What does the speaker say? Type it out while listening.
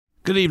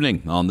Good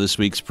evening. On this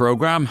week's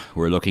programme,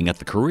 we're looking at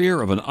the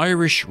career of an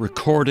Irish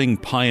recording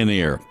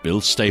pioneer,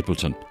 Bill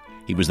Stapleton.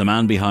 He was the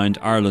man behind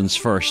Ireland's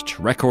first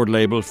record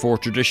label for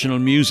traditional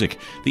music,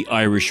 the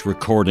Irish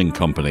Recording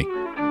Company.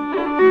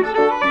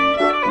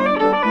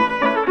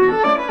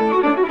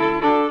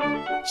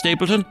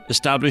 Stapleton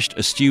established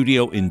a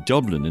studio in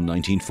Dublin in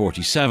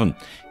 1947.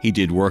 He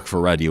did work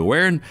for Radio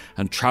Éireann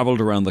and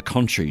travelled around the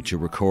country to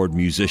record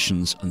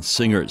musicians and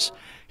singers.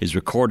 His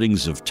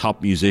recordings of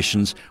top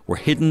musicians were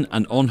hidden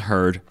and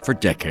unheard for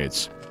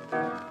decades.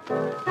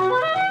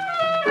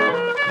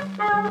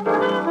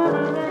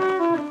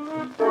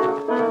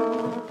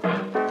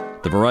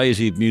 The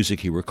variety of music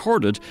he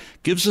recorded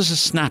gives us a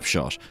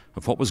snapshot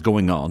of what was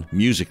going on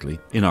musically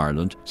in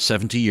Ireland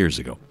 70 years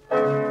ago.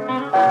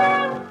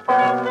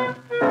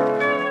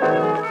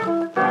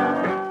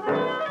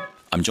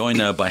 I'm joined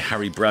now by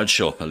Harry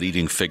Bradshaw, a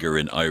leading figure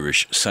in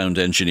Irish sound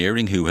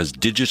engineering who has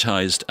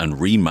digitised and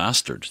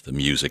remastered the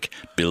music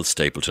Bill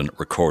Stapleton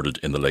recorded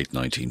in the late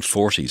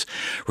 1940s.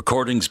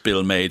 Recordings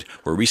Bill made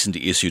were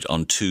recently issued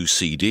on 2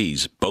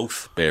 CDs,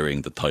 both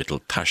bearing the title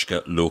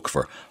Taisce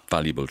Luachmhar,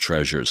 Valuable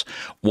Treasures.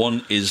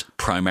 One is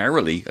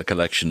primarily a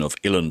collection of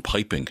Uilleann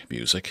piping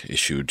music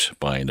issued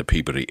by na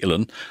Peabody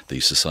Uilleann,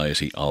 the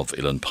Society of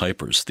Uilleann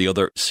Pipers. The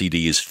other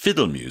CD is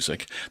fiddle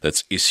music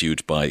that's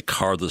issued by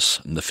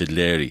Cardas na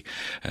Fiddléirí,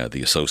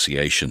 the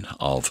Association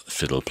of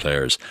Fiddle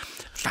Players.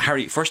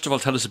 Harry, first of all,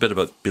 tell us a bit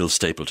about Bill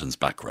Stapleton's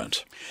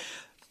background.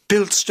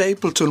 Bill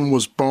Stapleton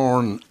was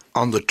born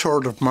on the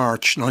 3rd of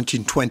March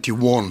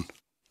 1921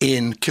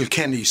 in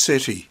Kilkenny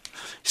City.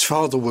 His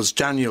father was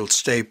Daniel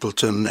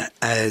Stapleton,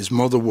 his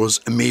mother was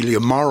Amelia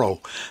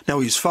Morrow. Now,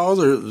 his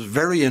father, a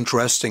very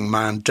interesting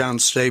man, Dan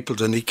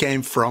Stapleton, he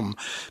came from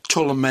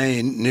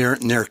Tullamaine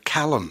near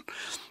Callan,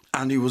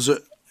 and he was a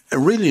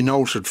really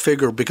noted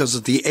figure because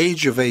at the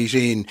age of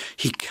 18,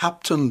 he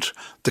captained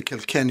the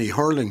Kilkenny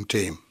hurling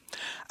team.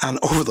 And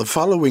over the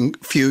following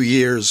few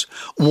years,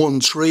 won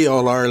 3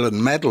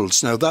 All-Ireland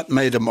medals. Now, that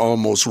made him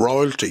almost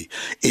royalty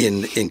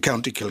in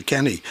County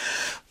Kilkenny.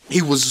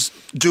 He was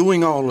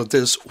doing all of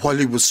this while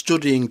he was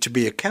studying to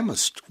be a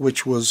chemist,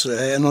 which was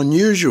an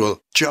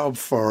unusual job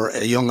for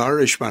a young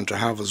Irishman to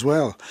have as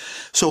well.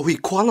 So he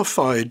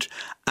qualified,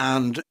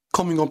 and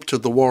coming up to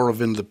the War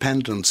of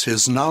Independence,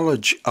 his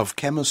knowledge of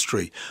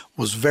chemistry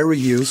was very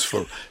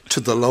useful to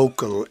the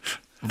local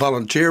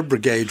volunteer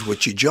brigade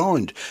which he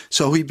joined.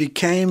 So he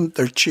became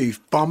their chief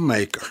bomb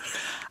maker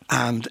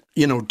and,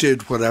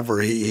 did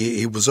whatever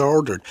he was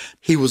ordered.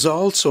 He was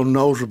also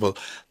notable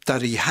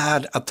that he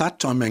had, at that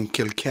time in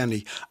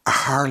Kilkenny, a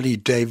Harley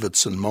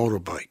Davidson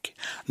motorbike.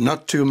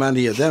 Not too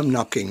many of them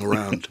knocking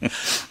around.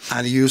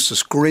 And he used to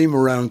scream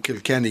around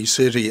Kilkenny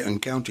City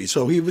and County.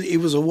 So he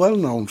was a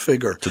well-known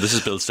figure. So this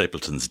is Bill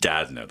Stapleton's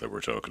dad now that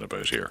we're talking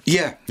about here.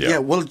 Yeah.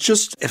 Well,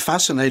 just a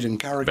fascinating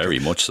character. Very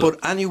much so.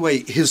 But anyway,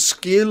 his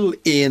skill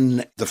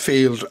in the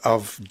field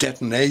of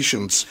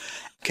detonations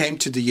came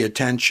to the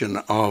attention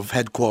of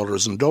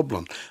headquarters in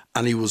Dublin,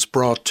 and he was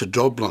brought to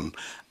Dublin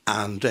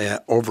and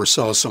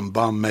oversaw some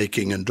bomb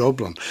making in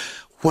Dublin.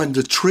 When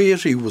the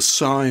treaty was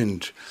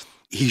signed,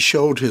 he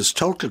showed his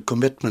total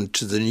commitment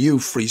to the new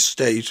Free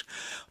State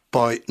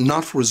by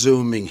not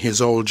resuming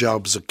his old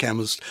job as a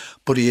chemist,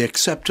 but he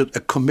accepted a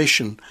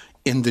commission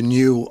in the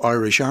new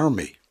Irish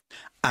Army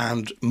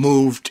and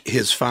moved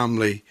his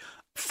family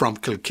from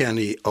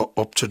Kilkenny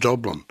up to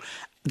Dublin.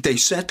 They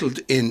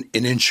settled in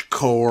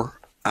Inchicore,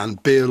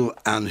 and Bill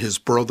and his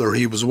brother,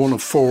 he was one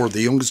of 4,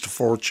 the youngest of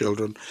 4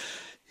 children.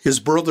 His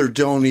brother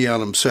Donny and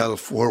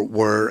himself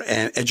were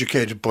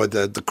educated by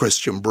the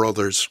Christian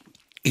Brothers.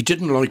 He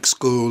didn't like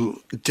school,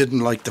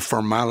 didn't like the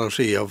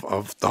formality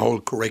of the whole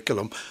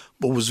curriculum,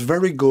 but was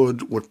very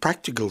good with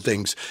practical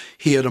things.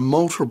 He had a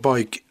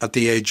motorbike at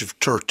the age of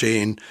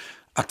 13.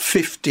 At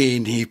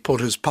 15, he put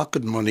his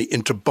pocket money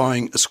into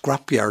buying a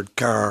scrapyard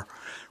car,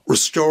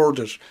 restored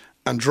it,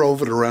 and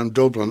drove it around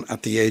Dublin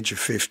at the age of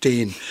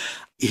 15.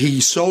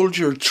 He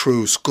soldiered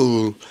through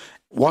school,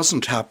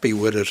 wasn't happy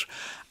with it,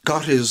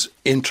 got his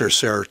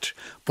intercert,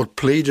 but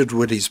pleaded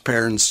with his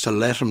parents to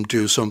let him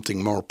do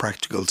something more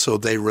practical. So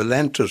they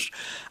relented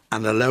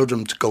and allowed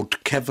him to go to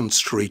Kevin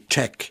Street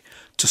Tech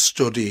to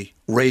study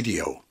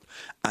radio.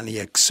 And he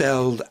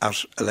excelled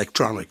at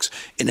electronics.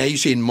 In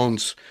 18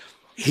 months,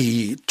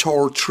 he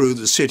tore through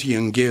the City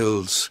and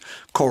Guilds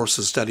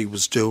courses that he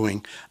was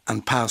doing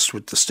and passed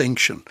with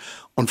distinction.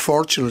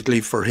 Unfortunately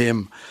for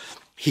him,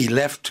 he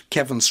left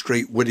Kevin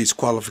Street with his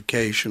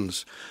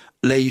qualifications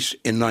late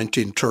in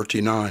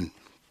 1939,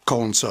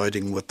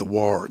 coinciding with the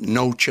war.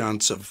 No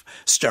chance of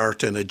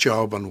starting a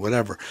job and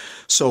whatever.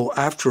 So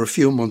after a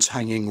few months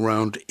hanging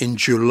around, in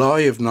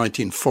July of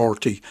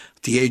 1940,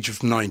 at the age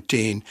of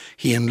 19,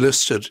 he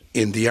enlisted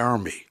in the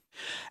army.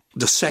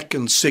 The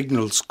 2nd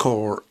Signals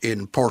Corps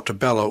in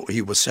Portobello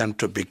he was sent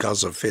to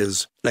because of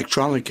his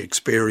electronic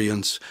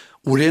experience.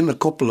 Within a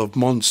couple of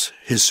months,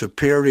 his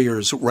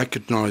superiors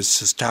recognised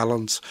his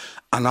talents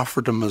and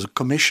offered him a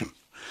commission.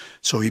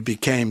 So he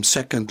became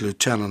 2nd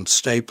Lieutenant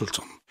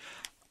Stapleton.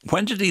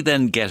 When did he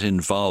then get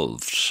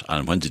involved,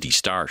 and when did he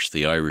start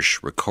the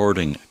Irish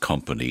Recording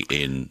Company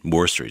in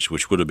Moore Street,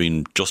 which would have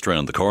been just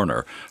around the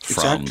corner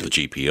from the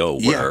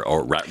GPO, where,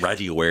 or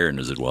Radio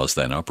Éireann as it was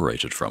then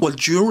operated from? Well,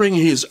 during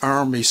his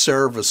army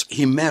service,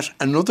 he met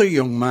another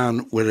young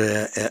man with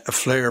a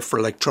flair for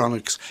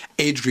electronics,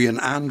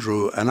 Adrian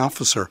Andrew, an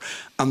officer,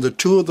 and the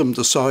two of them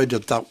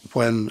decided that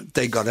when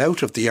they got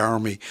out of the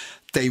army,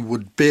 they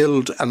would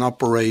build and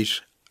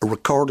operate a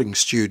recording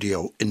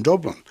studio in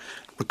Dublin.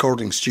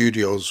 Recording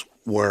studios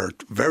were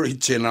very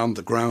thin on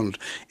the ground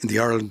in the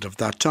Ireland of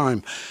that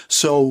time.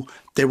 So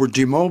they were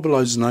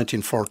demobilised in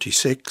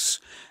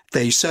 1946.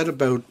 They set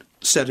about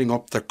setting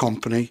up their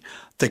company.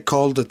 They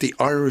called it the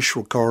Irish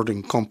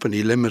Recording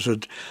Company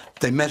Limited.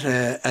 They met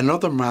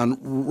another man,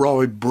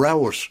 Roy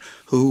Browett,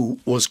 who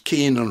was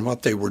keen on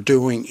what they were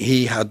doing.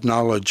 He had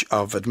knowledge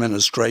of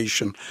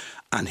administration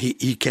and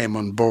he came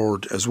on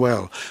board as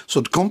well. So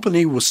the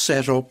company was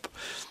set up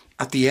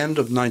at the end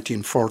of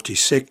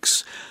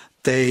 1946.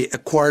 They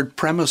acquired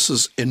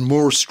premises in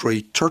Moore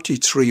Street,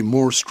 33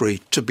 Moore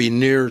Street, to be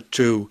near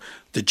to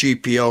the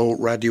GPO,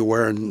 Radio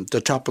Éireann,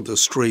 the top of the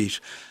street.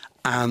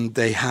 And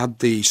they had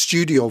the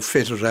studio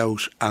fitted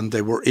out and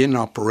they were in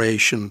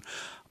operation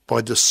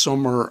by the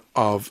summer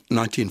of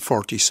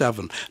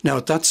 1947. Now,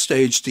 at that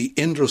stage, the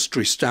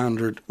industry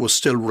standard was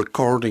still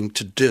recording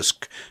to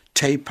disc.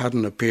 Tape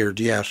hadn't appeared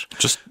yet.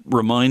 Just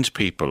remind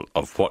people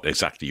of what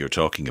exactly you're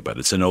talking about.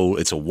 It's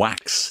a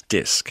wax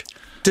disc.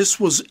 This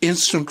was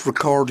instant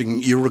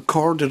recording. You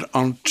recorded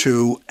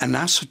onto an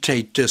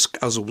acetate disc,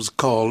 as it was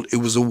called. It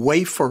was a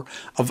wafer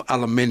of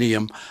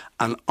aluminium,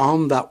 and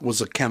on that was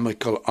a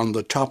chemical on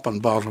the top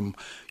and bottom.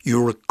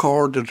 You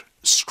recorded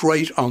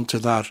straight onto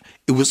that.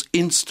 It was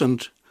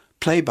instant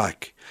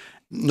playback.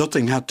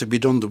 Nothing had to be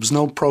done. There was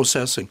no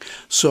processing.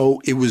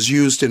 So it was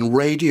used in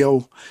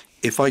radio.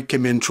 If I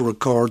came in to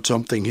record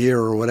something here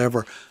or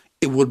whatever,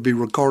 it would be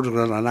recorded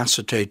on an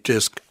acetate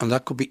disc, and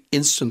that could be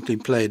instantly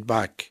played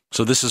back.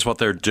 So this is what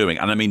they're doing.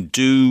 And I mean,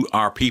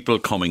 are people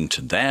coming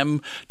to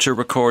them to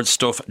record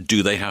stuff?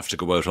 Do they have to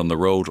go out on the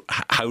road?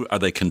 How are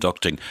they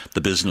conducting the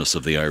business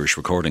of the Irish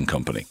Recording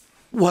Company?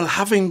 Well,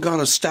 having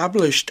got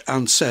established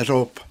and set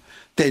up,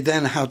 they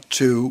then had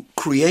to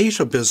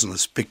create a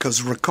business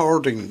because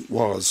recording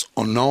was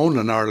unknown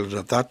in Ireland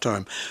at that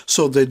time.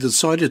 So they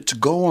decided to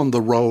go on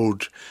the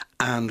road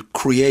and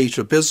create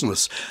a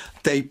business.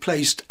 They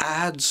placed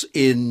ads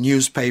in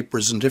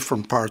newspapers in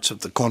different parts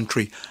of the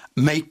country,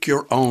 make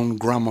your own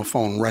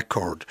gramophone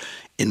record,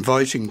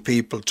 inviting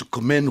people to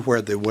come in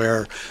where they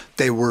were.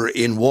 They were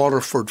in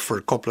Waterford for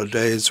a couple of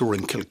days, they were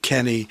in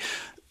Kilkenny,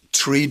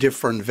 3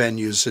 different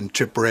venues in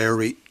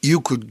Tipperary. You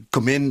could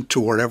come in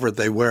to wherever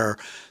they were,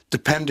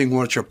 depending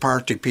what your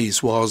party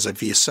piece was.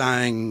 If you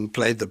sang,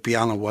 played the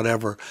piano,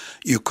 whatever,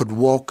 you could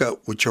walk out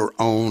with your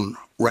own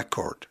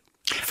record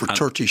for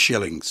 30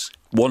 shillings.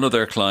 One of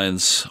their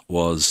clients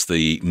was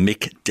the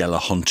Mick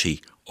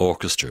Delahunty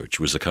Orchestra, which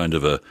was a kind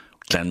of a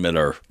Glenn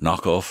Miller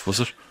knockoff, was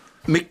it?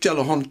 Mick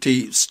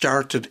Delahunty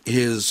started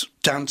his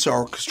dance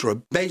orchestra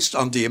based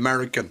on the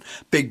American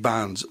big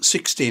bands,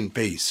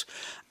 16-piece.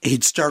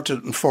 He'd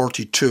started in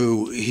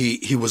 42.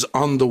 He was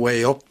on the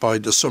way up by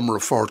the summer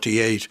of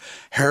 48,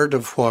 heard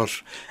of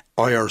what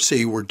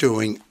IRC were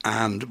doing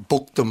and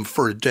booked them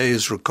for a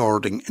day's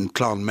recording in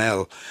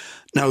Clonmel.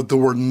 Now, there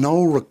were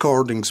no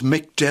recordings.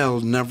 Mick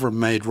Dell never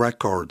made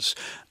records.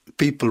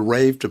 People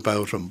raved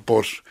about him,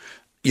 but,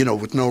 you know,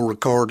 with no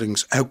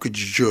recordings, how could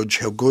you judge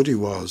how good he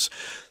was?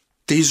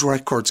 These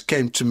records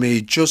came to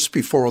me just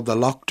before the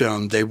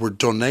lockdown. They were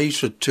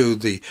donated to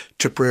the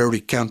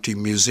Tipperary County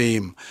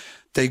Museum.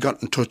 They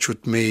got in touch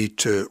with me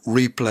to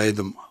replay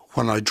them.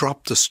 When I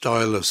dropped the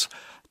stylus,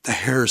 the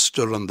hair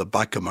stood on the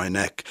back of my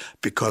neck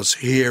because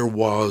here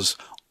was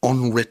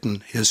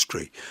unwritten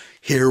history.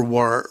 Here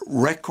were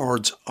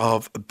records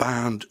of a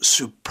band,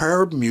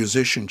 superb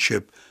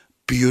musicianship,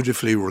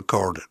 beautifully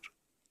recorded.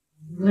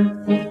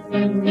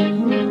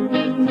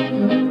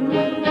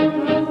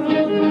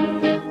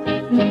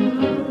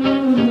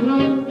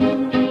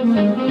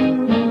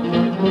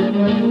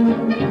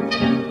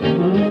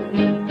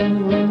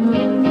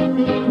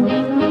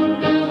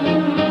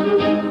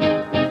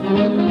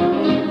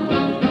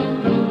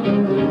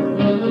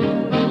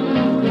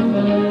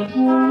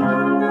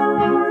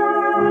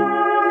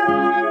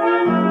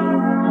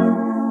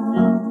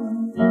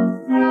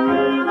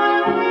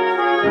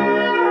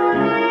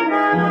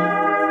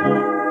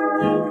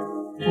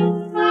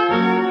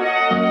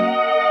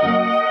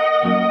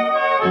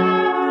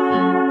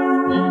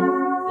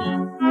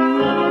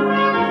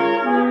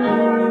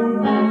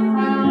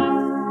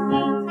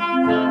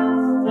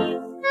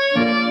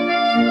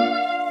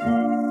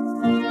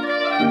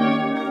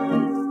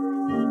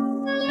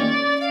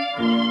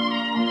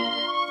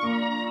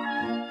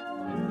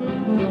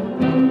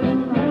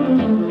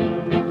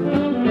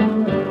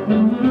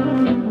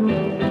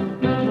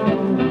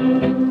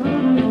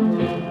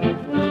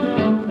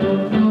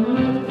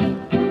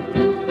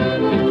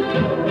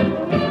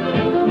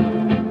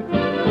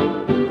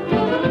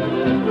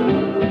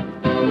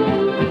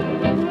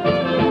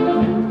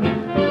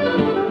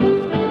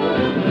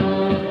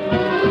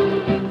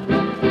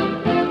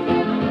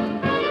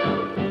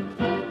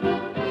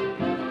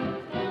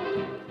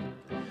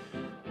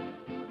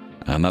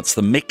 And that's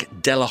the Mick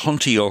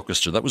Delahunty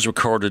Orchestra. That was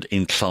recorded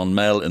in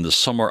Clonmel in the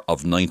summer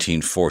of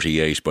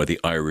 1948 by the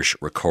Irish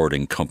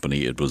Recording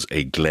Company. It was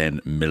a Glenn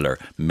Miller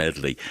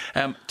medley.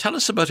 Tell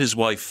us about his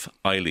wife,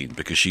 Eileen,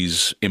 because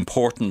she's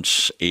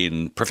important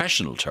in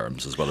professional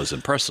terms as well as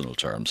in personal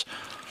terms.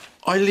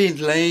 Eileen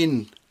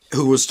Lane,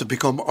 who was to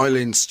become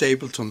Eileen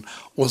Stapleton,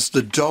 was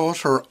the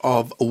daughter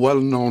of a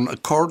well-known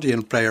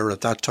accordion player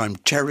at that time,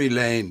 Terry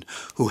Lane,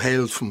 who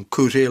hailed from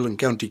Cootehill in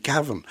County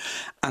Cavan.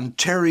 And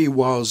Terry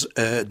was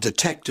a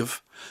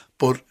detective,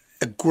 but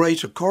a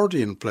great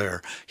accordion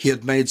player. He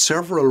had made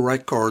several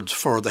records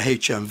for the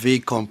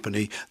HMV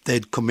company.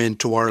 They'd come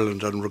into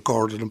Ireland and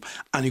recorded them,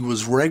 and he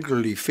was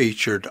regularly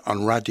featured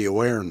on Radio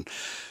Éireann.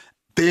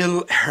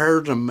 Bill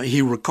heard him.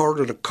 He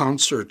recorded a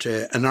concert,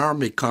 an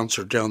army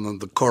concert down in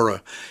the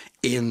Curragh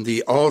in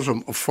the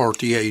autumn of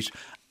 48,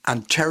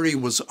 and Terry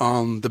was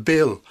on the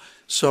bill.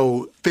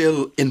 So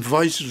Bill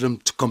invited him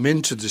to come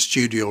into the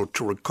studio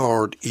to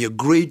record. He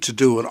agreed to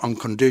do it on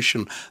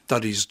condition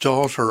that his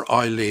daughter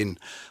Eileen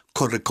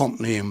could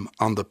accompany him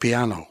on the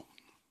piano.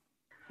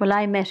 Well,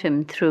 I met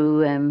him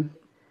through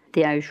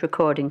the Irish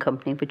Recording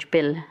Company, which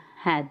Bill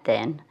had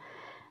then,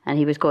 and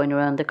he was going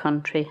around the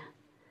country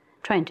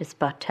trying to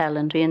spot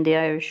talent in the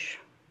Irish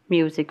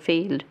music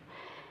field.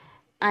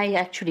 I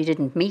actually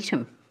didn't meet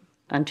him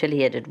until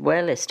he had it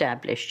well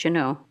established,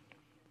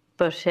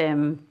 But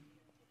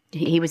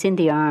he was in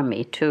the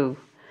army too,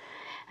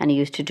 and he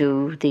used to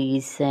do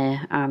these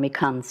army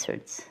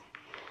concerts.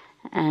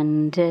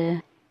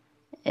 And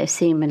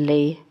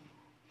seemingly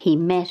he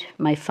met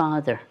my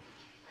father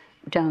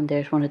down there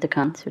at one of the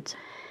concerts.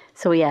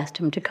 So he asked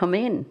him to come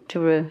in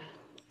to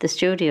the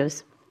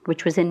studios,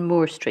 which was in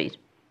Moore Street.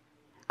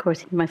 Of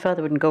course, my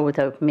father wouldn't go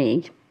without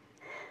me,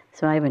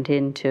 so I went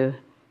in to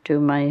do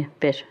my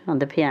bit on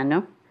the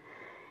piano.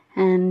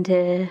 And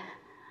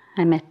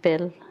I met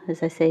Bill,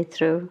 as I say,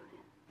 through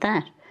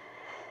that.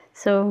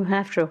 So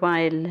after a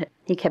while,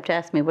 he kept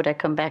asking me would I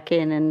come back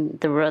in, and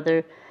there were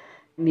other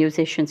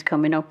musicians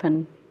coming up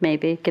and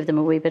maybe give them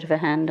a wee bit of a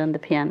hand on the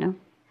piano.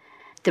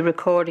 The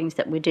recordings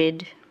that we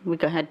did, we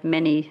had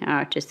many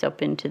artists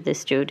up into the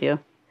studio.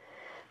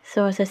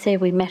 So as I say,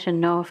 we met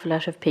an awful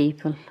lot of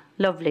people,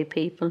 lovely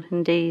people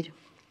indeed.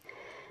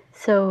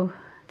 So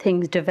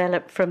things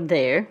developed from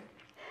there.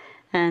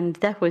 And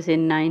that was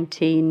in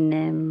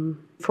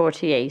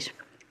 1948.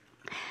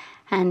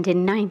 And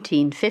in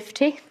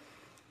 1950,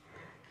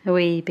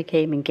 we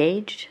became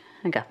engaged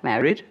and got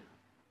married.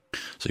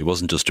 So he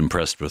wasn't just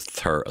impressed with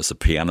her as a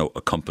piano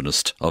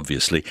accompanist,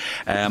 obviously.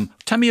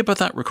 Tell me about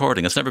that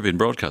recording. It's never been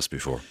broadcast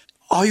before.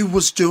 I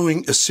was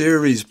doing a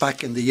series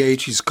back in the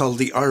 80s called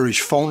The Irish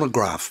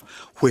Phonograph,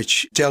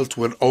 which dealt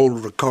with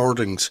old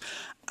recordings.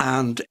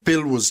 And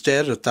Bill was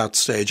dead at that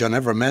stage. I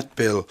never met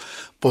Bill,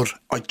 but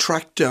I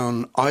tracked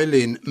down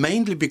Eileen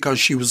mainly because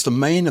she was the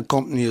main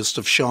accompanist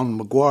of Sean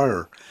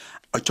Maguire.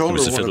 I told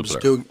her what I was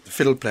doing, the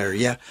fiddle player,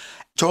 yeah.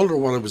 Told her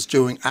what I was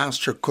doing,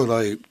 asked her could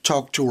I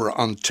talk to her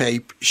on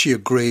tape. She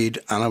agreed,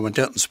 and I went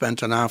out and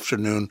spent an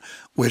afternoon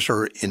with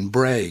her in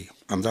Bray.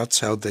 And that's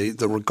how the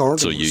recording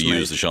was made. So you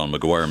used the Sean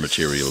Maguire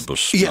material, but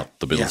not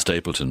the Bill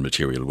Stapleton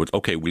material.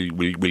 Okay,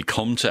 we'll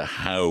come to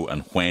how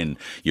and when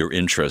your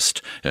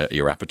interest,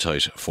 your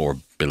appetite for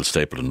Bill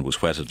Stapleton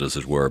was whetted, as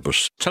it were.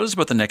 But tell us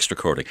about the next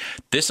recording.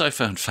 This I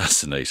found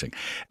fascinating.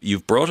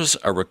 You've brought us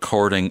a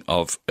recording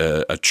of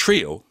a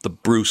trio, the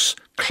Bruce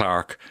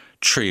Clark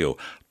Trio.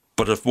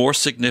 But of more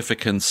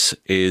significance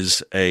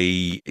is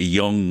a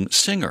young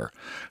singer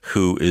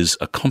who is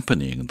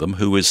accompanying them,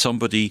 who is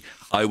somebody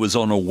I was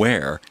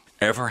unaware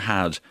ever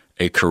had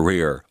a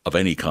career of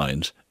any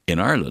kind in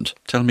Ireland.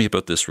 Tell me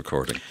about this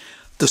recording.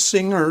 The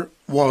singer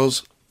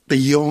was the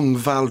young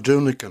Val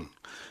Doonican,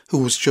 who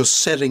was just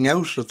setting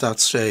out at that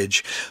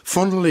stage.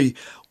 Funnily,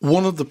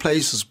 one of the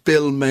places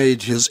Bill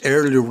made his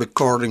early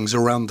recordings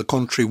around the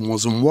country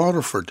was in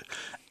Waterford.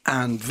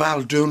 And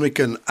Val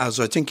Doonican, as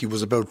I think he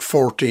was about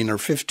 14 or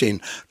 15,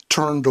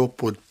 turned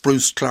up with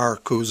Bruce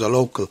Clark, who's a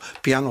local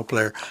piano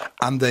player,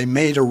 and they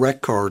made a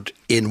record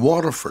in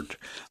Waterford.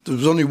 There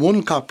was only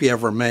one copy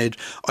ever made.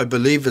 I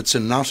believe it's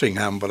in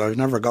Nottingham, but I've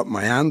never got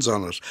my hands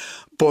on it.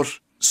 But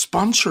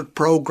sponsored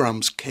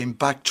programmes came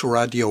back to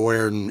Radio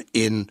Éireann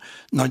in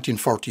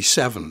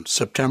 1947,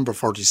 September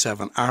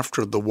 47,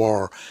 after the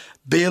war.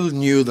 Bill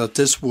knew that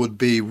this would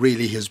be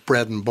really his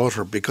bread and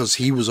butter because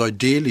he was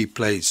ideally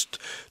placed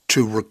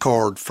to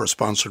record for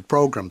sponsored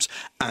programmes.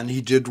 And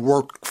he did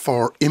work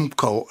for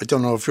IMCO. I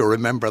don't know if you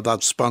remember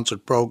that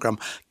sponsored programme.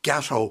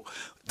 Gatto,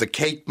 the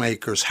cake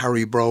makers,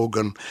 Harry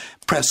Brogan,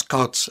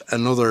 Prescott's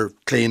and other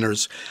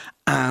cleaners.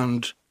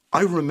 And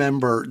I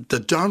remember the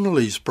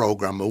Donnelly's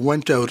programme. It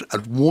went out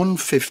at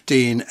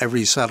 1:15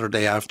 every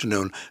Saturday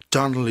afternoon,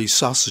 Donnelly's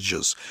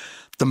Sausages.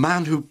 The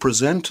man who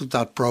presented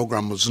that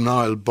programme was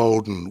Niall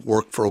Bowden,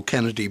 worked for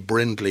O'Kennedy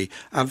Brindley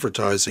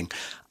Advertising,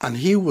 and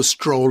he was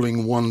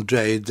strolling one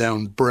day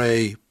down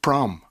Bray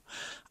Prom,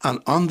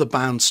 and on the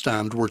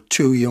bandstand were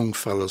two young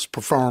fellas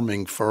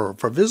performing for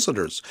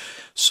visitors.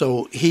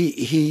 So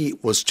he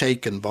was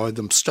taken by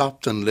them,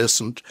 stopped and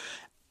listened.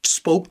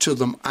 spoke to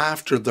them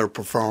after their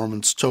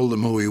performance, told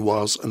them who he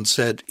was, and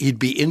said he'd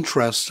be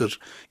interested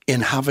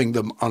in having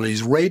them on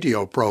his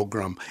radio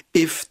program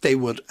if they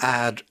would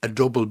add a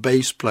double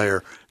bass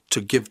player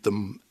to give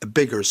them a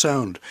bigger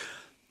sound.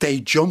 They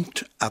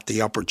jumped at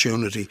the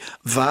opportunity.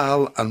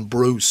 Val and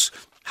Bruce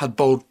had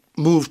both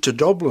moved to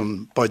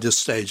Dublin by this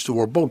stage. They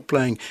were both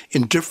playing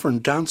in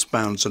different dance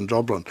bands in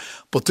Dublin.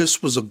 But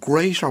this was a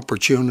great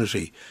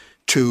opportunity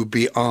to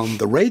be on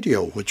the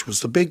radio, which was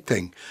the big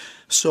thing.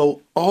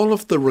 So all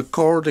of the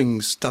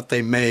recordings that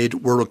they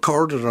made were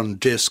recorded on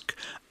disc,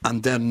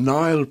 and then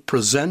Niall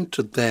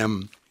presented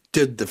them,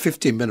 did the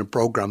 15-minute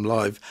program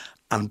live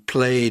and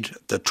played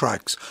the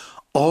tracks.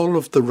 All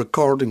of the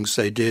recordings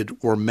they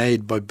did were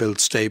made by Bill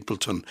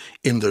Stapleton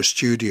in their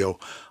studio.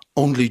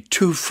 Only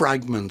 2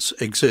 fragments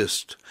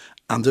exist,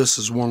 and this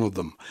is one of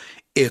them.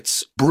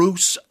 It's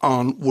Bruce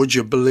on, would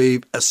you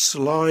believe, a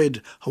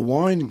slide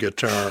Hawaiian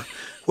guitar,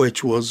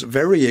 which was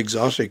very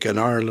exotic in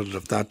Ireland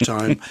at that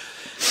time.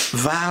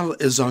 Val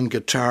is on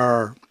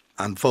guitar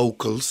and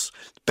vocals.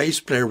 The bass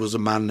player was a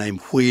man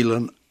named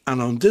Whelan,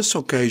 and on this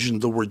occasion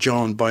they were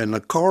joined by an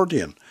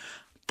accordion,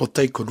 but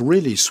they could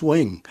really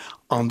swing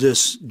on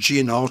this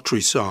Gene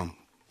Autry song.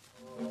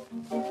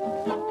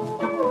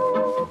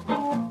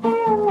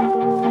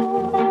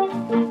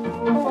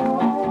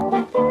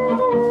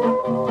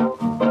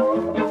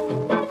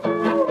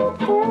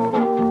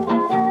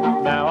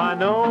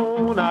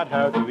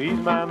 Ease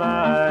my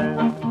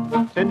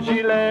mind since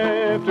she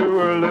left a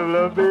world of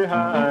love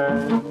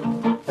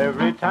behind.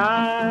 Every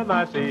time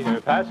I see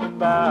her passing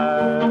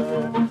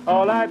by,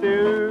 all I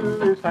do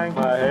is hang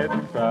my head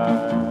and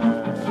cry.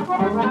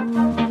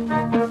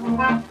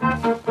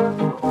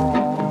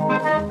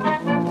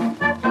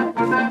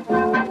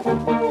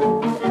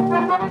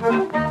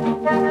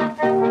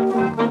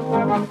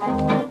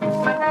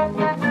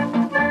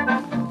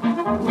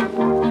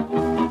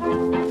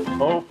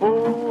 Oh,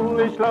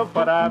 foolish love,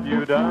 what have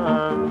you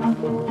done?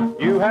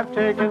 You have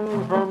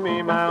taken from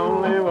me my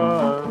only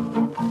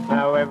one.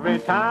 Now every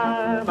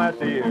time I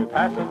see her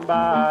passing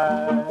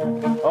by,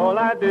 all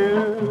I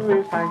do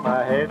is hang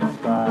my head and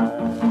cry.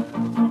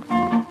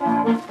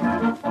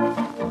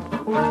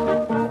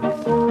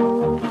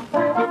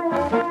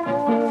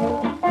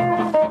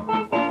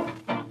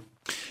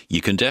 You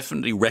can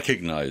definitely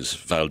recognise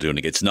Val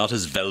Doonican. It's not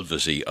as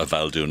velvety a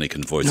Val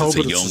Doonican voice. No, it's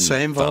but a young it's the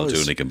same Val voice.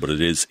 Doonican, but it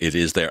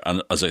is there.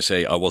 And as I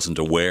say, I wasn't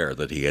aware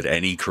that he had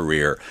any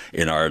career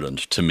in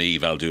Ireland. To me,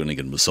 Val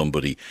Doonican was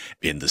somebody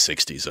in the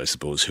 60s, I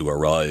suppose, who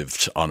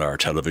arrived on our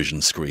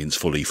television screens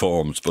fully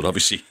formed. But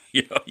obviously,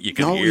 you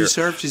can hear... No, he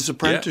served his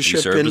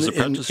apprenticeship,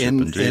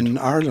 in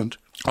Ireland.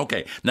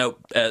 Okay, now,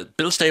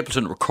 Bill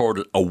Stapleton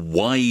recorded a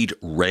wide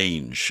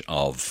range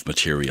of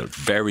material,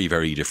 very,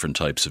 very different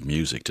types of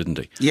music, didn't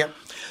he? Yeah.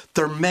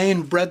 Their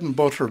main bread and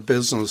butter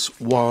business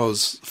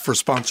was for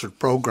sponsored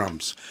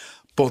programs,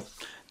 but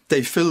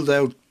they filled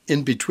out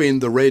in between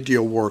the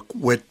radio work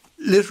with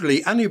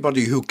literally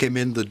anybody who came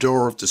in the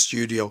door of the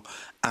studio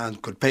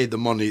and could pay the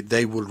money,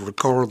 they would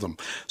record them.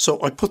 So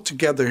I put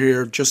together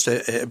here just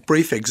a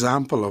brief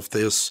example of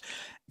this.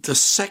 The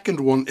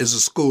second one is a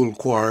school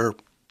choir,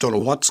 don't know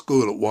what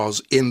school it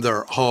was, in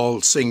their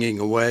hall singing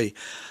away.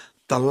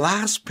 The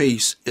last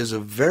piece is a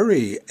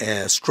very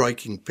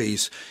striking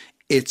piece.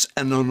 It's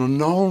an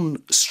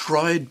unknown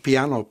stride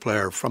piano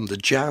player from the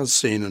jazz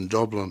scene in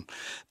Dublin.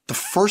 The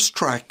first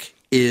track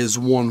is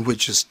one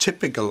which is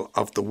typical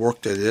of the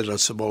work they did, I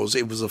suppose.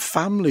 It was a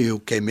family who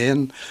came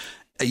in,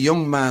 a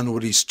young man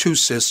with his 2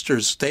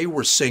 sisters. They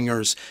were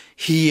singers.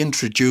 He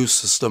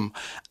introduces them,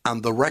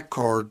 and the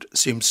record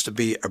seems to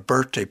be a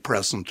birthday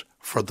present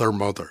for their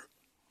mother.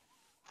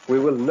 We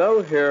will now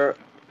hear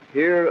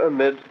Here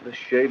Amid the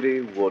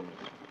Shady Woods.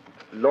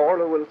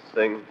 Lorna will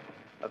sing,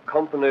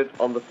 accompanied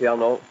on the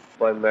piano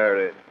by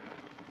Mary,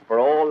 for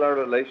all our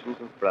relations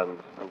and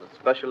friends, and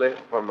especially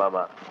for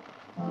Mama.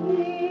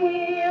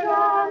 Here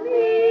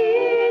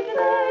amid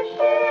the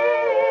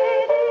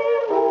shady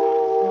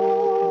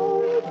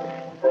woods,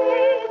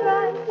 sweet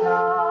and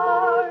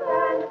sour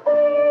and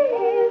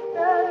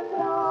crystal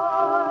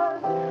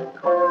flowers,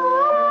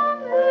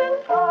 come and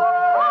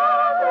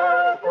father,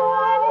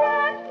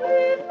 valiant we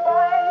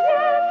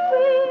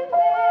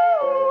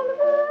hail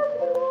the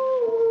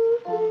blues,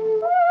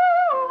 all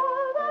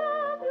the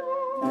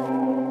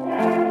blues.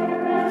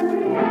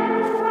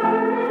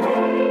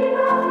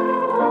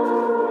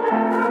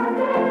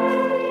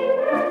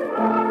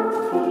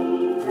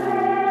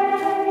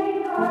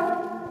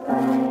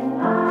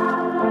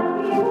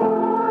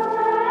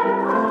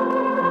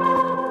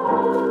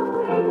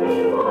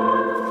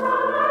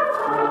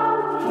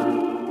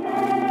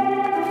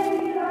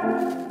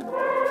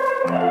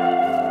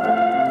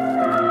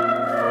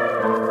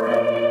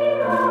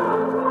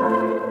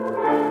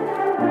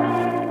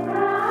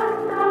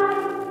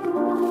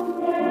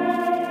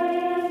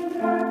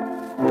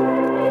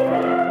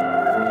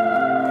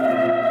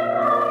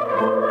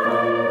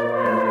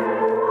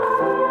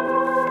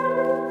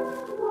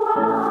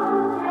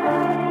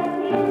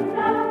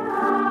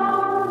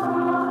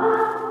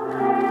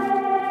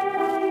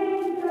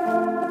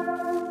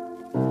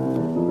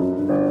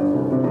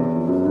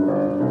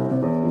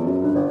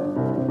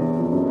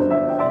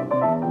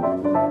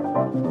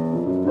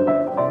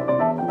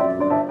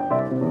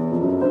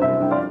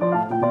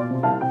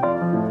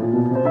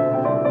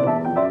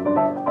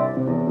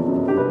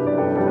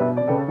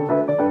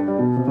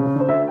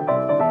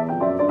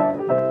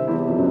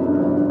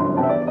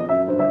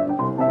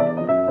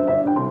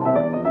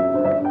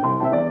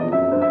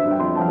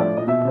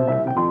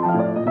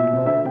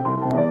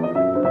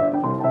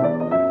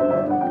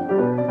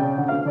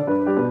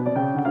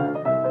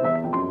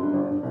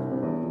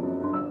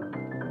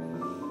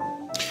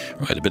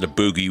 A bit of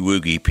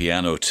boogie-woogie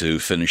piano to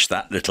finish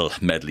that little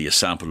medley, a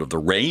sample of the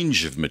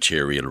range of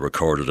material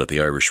recorded at the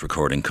Irish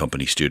Recording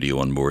Company studio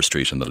on Moore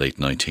Street in the late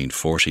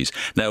 1940s.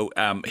 Now,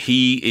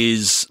 he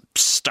is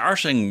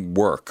starting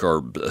work,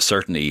 or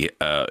certainly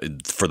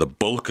for the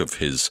bulk of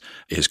his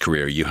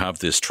career, you have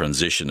this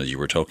transition, as you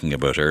were talking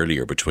about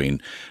earlier,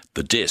 between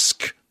the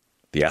disc,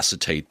 the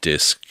acetate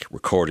disc,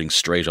 recording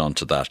straight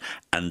onto that,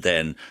 and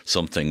then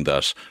something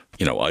that,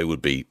 you know, I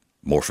would be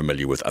more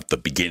familiar with at the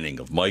beginning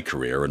of my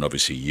career, and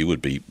obviously you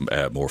would be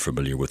more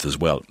familiar with as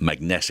well,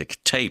 magnetic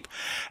tape.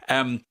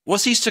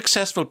 Was he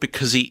successful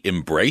because he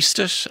embraced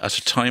it at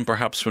a time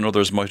perhaps when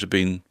others might have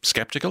been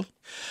sceptical?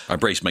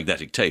 Embraced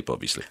magnetic tape,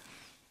 obviously.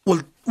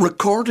 Well,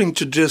 recording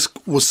to disc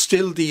was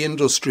still the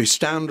industry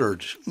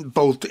standard,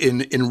 both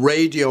in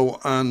radio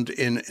and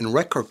in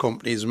record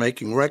companies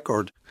making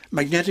record.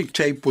 Magnetic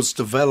tape was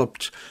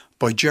developed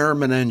by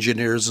German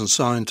engineers and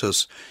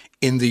scientists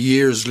in the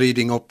years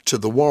leading up to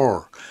the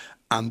war,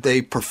 and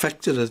they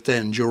perfected it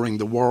then during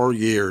the war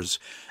years.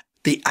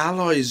 The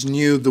Allies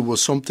knew there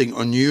was something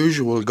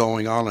unusual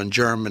going on in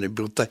Germany,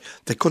 but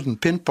they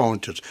couldn't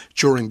pinpoint it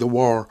during the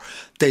war.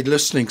 They had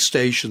listening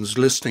stations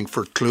listening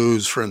for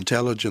clues, for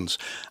intelligence.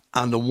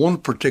 And on one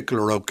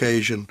particular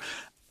occasion,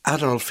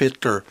 Adolf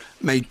Hitler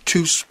made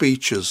 2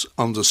 speeches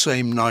on the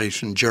same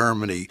night in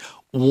Germany,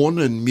 one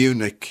in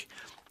Munich,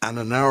 and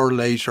an hour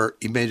later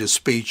he made a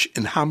speech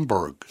in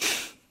Hamburg.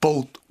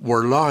 Both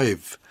were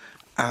live.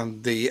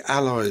 And the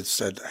Allies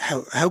said,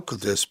 how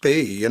could this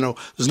be? You know,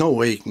 there's no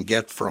way you can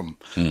get from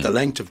the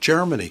length of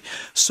Germany.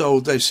 So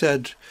they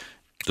said,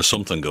 there's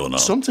something going on.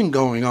 Something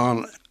going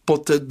on.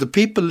 But the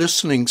people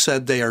listening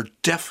said they are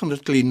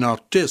definitely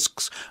not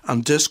discs.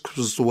 And disc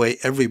was the way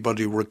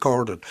everybody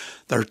recorded.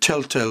 There are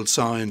telltale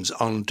signs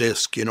on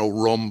disc, you know,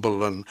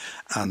 rumble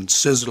and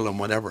sizzle and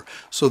whatever.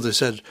 So they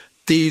said,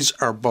 these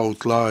are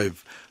both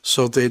live.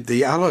 So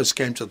the Allies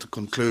came to the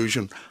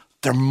conclusion,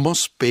 there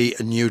must be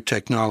a new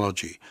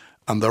technology.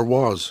 And there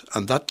was.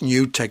 And that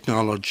new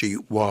technology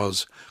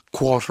was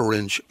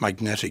 1/4-inch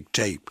magnetic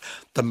tape.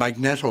 The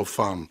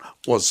magnetophone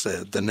was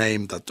the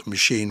name that the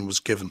machine was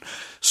given.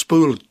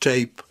 Spooled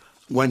tape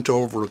went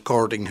over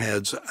recording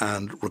heads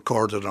and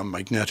recorded on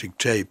magnetic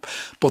tape.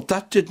 But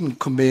that didn't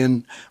come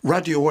in.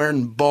 Radio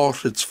Éireann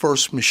bought its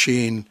first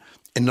machine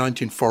in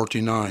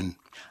 1949.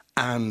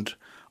 And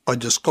I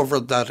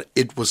discovered that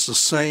it was the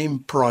same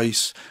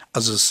price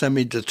as a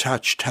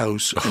semi-detached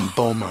house in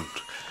Beaumont.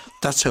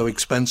 That's how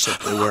expensive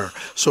they were.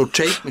 So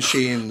tape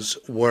machines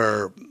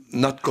were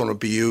not going to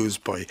be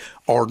used by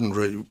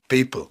ordinary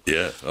people.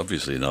 Yeah,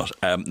 obviously not.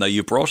 Now,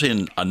 you brought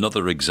in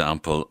another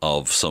example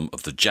of some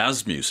of the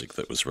jazz music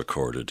that was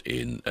recorded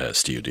in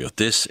studio.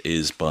 This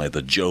is by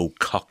the Joe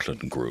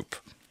Coughlin Group.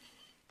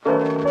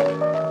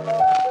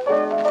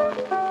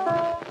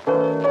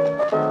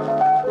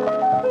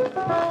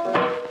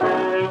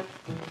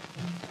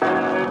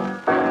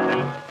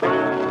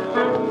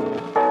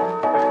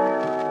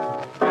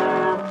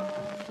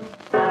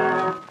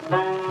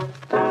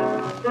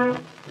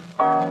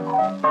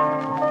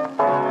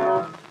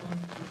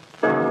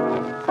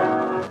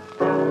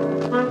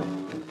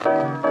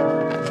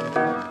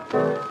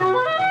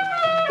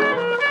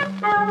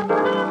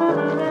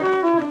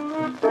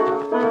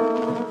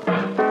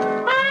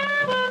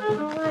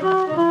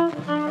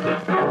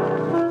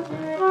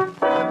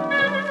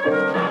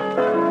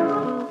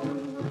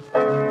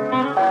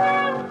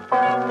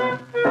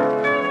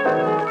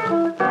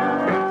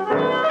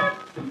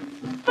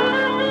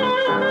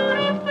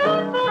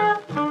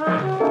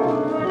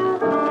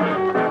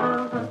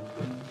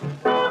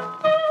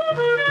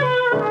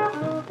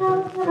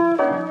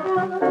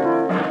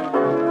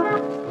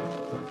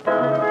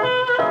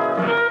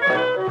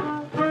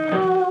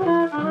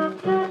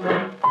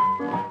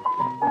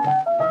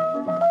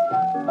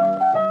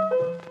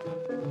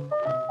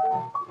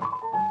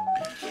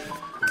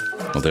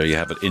 Well, there you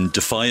have it, in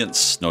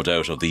defiance, no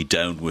doubt, of the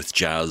Down with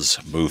Jazz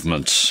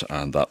movement,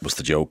 and that was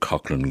the Joe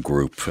Coughlin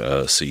Group,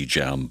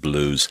 C-Jam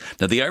Blues.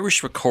 Now, the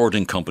Irish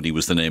Recording Company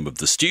was the name of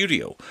the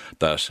studio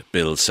that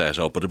Bill set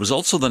up, but it was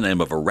also the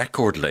name of a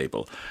record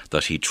label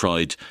that he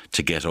tried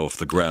to get off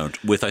the ground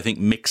with, I think,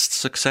 mixed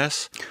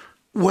success.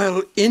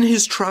 Well, in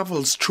his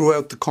travels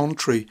throughout the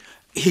country,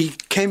 he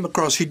came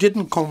across, he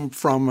didn't come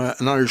from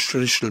an Irish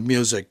traditional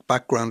music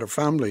background or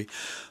family,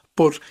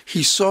 but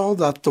he saw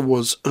that there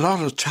was a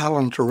lot of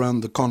talent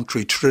around the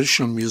country.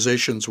 Traditional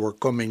musicians were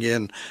coming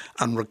in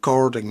and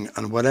recording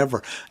and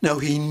whatever. Now,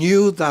 he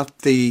knew that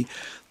the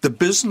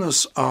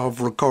business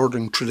of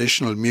recording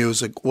traditional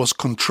music was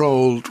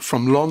controlled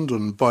from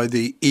London by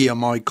the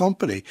EMI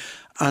company.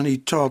 And he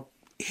thought,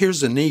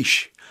 here's a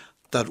niche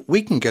that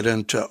we can get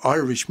into.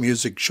 Irish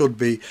music should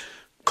be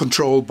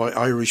controlled by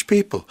Irish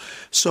people.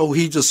 So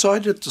he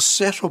decided to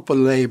set up a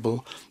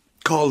label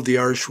called the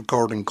Irish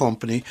Recording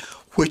Company,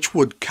 which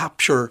would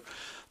capture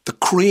the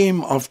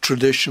cream of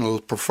traditional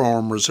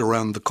performers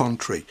around the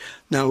country.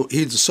 Now,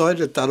 he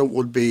decided that it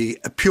would be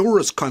a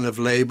purist kind of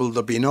label.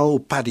 There'd be no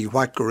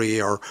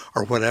paddywhackery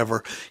or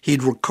whatever.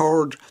 He'd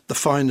record the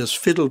finest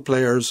fiddle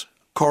players,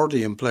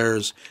 accordion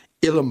players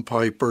uilleann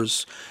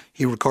pipers,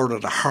 he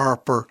recorded a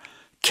harper,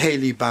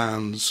 Cayley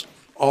bands,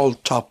 all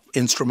top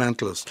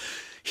instrumentalists.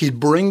 He'd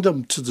bring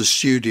them to the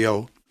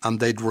studio and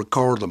they'd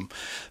record them.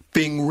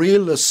 Being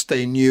realists,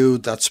 they knew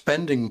that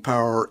spending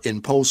power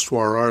in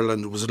post-war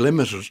Ireland was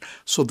limited,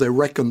 so they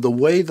reckoned the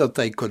way that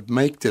they could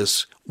make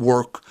this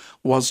work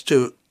was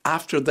to,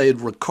 after they'd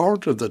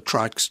recorded the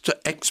tracks, to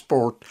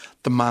export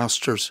the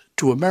masters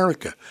to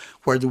America,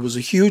 where there was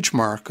a huge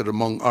market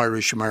among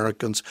Irish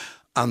Americans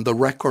and the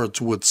records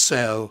would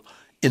sell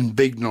in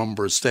big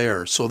numbers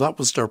there. So that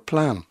was their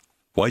plan.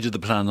 Why did the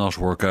plan not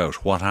work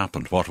out? What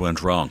happened? What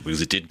went wrong?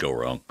 Because it did go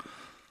wrong.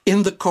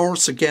 In the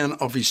course, again,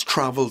 of his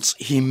travels,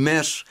 he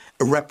met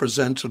a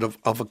representative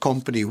of a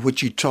company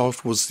which he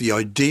thought was the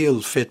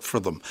ideal fit for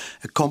them,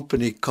 a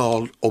company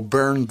called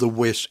O'Byrne the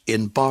Wit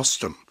in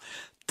Boston.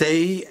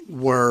 They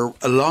were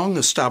a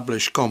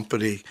long-established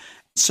company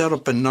set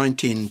up in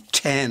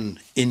 1910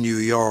 in New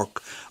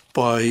York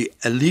by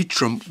a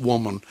Leitrim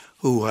woman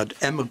who had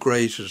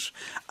emigrated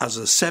as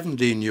a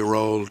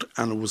 17-year-old,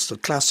 and it was the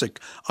classic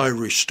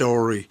Irish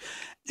story.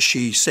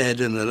 She said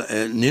in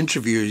an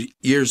interview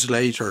years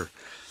later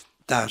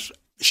that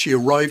she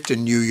arrived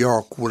in New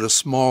York with a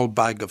small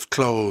bag of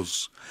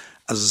clothes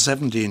as a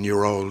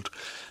 17-year-old.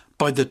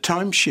 By the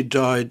time she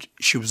died,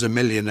 she was a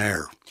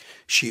millionaire.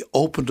 She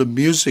opened a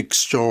music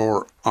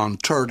store on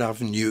 3rd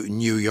Avenue in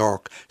New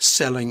York,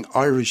 selling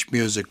Irish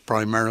music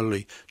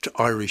primarily to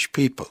Irish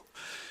people.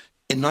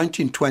 In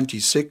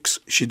 1926,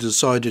 she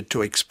decided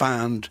to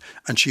expand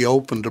and she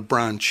opened a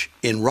branch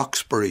in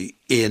Roxbury,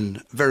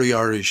 in a very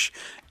Irish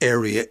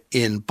area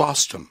in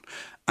Boston.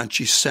 And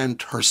she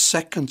sent her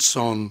second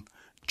son,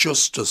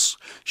 Justus.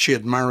 She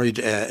had married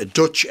a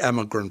Dutch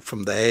emigrant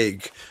from The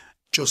Hague,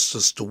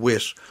 Justus de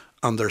Wit,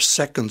 and their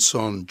second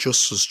son,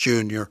 Justus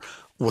Jr.,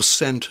 was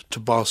sent to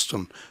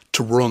Boston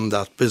to run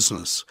that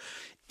business.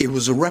 He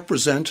was a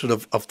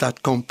representative of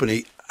that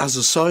company. As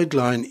a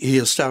sideline, he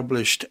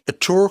established a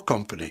tour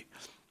company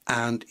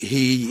and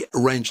he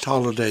arranged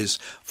holidays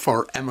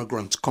for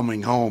emigrants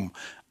coming home.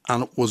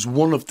 And it was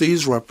one of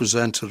these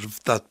representatives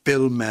that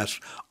Bill met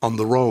on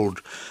the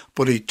road.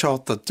 But he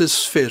thought that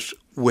this fit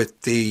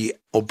with the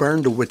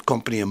O'Byrne de Wit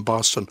Company in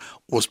Boston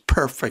was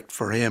perfect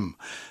for him.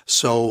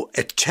 So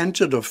a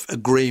tentative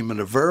agreement,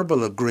 a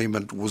verbal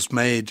agreement was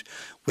made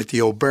with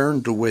the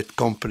O'Byrne de Wit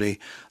Company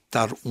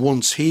that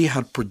once he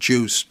had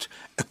produced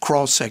a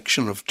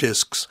cross-section of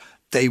discs,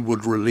 they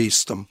would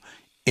release them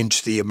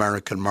into the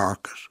American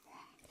market.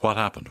 What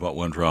happened? What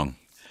went wrong?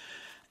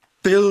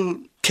 Bill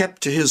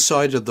kept to his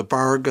side of the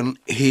bargain.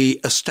 He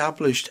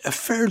established a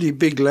fairly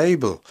big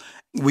label.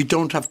 We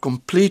don't have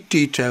complete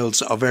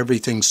details of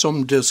everything.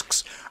 Some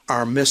discs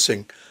are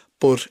missing,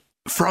 but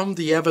from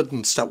the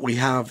evidence that we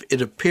have,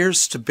 it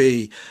appears to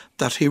be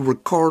that he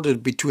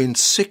recorded between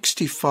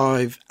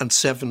 65 and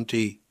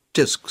 70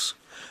 discs.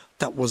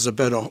 That was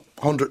about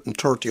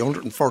 130,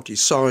 140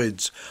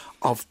 sides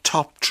of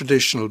top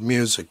traditional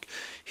music.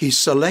 He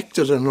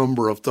selected a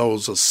number of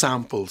those as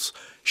samples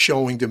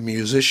showing the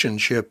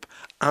musicianship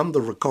and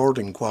the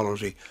recording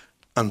quality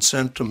and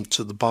sent them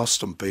to the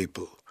Boston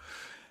people.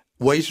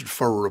 Waited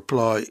for a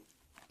reply.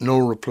 No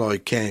reply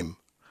came.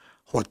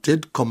 What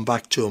did come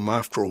back to him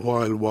after a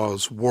while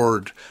was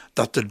word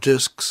that the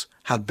discs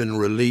had been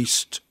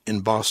released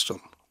in Boston.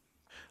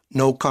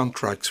 No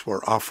contracts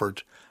were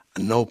offered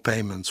and no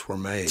payments were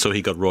made. So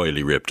he got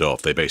royally ripped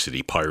off. They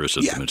basically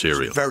pirated the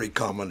material. It's very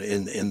common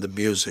in the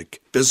music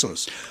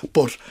business.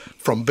 But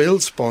from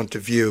Bill's point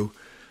of view,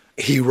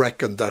 he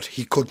reckoned that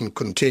he couldn't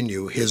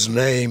continue. His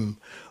name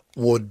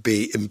would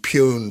be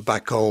impugned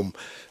back home.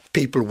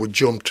 People would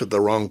jump to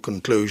the wrong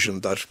conclusion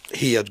that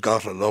he had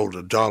got a load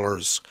of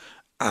dollars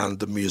and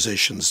the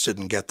musicians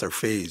didn't get their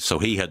fees. So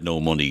he had no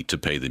money to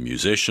pay the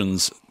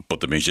musicians, but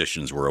the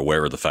musicians were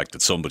aware of the fact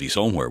that somebody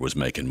somewhere was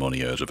making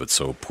money out of it.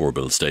 So poor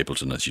Bill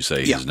Stapleton, as you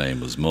say, his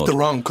name was mud. The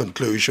wrong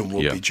conclusion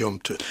would be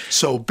jumped to.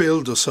 So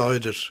Bill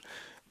decided,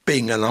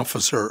 being an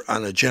officer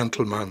and a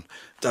gentleman,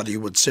 that he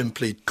would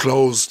simply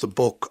close the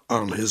book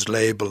on his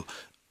label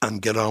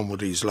and get on with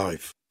his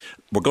life.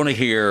 We're going to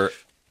hear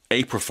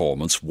a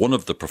performance, one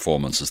of the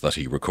performances that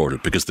he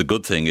recorded, because the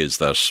good thing is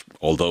that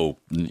although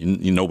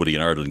nobody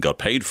in Ireland got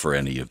paid for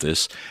any of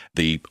this,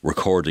 the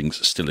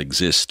recordings still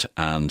exist,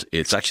 and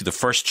it's actually the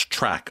first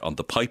track on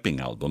the Piping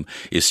album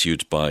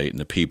issued by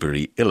na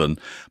Píobarí Uilleann.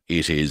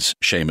 It is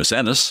Seamus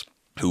Ennis,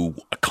 who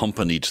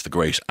accompanied the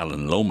great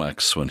Alan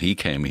Lomax when he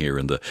came here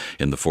in the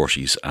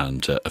 40s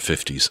and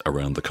 50s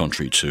around the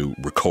country to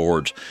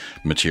record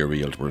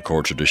material, to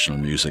record traditional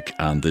music.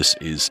 And this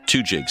is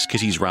two jigs,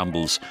 Kitty's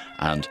Rambles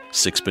and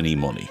Sixpenny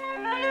Money.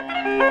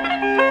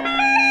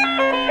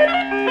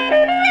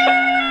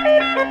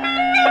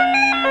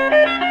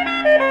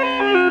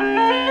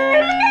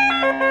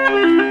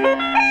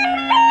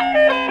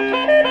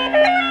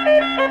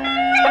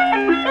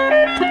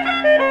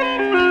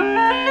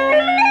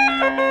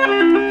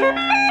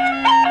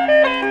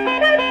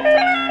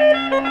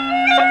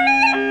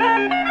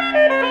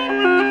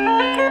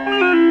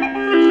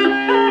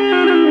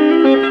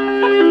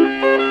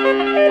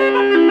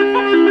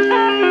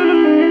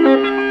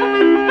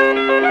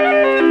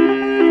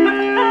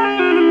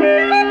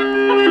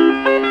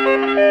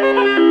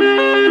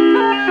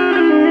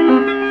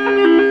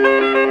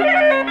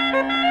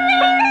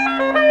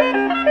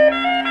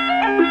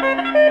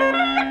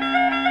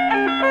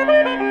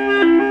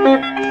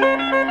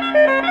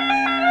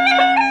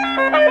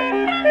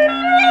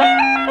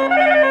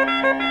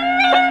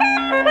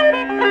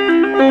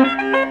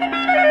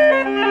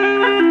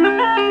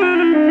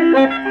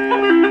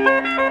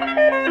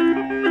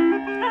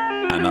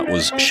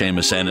 was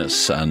Seamus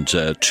Ennis, and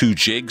Two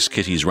Jigs,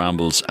 Kitty's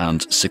Rambles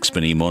and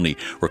Sixpenny Money,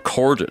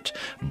 recorded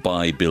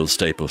by Bill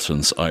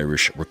Stapleton's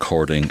Irish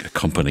Recording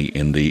Company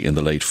in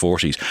the late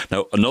 40s.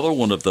 Now, another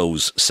one of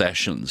those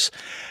sessions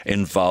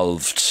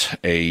involved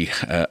a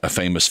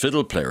famous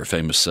fiddle player,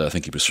 I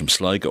think he was from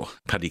Sligo,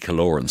 Paddy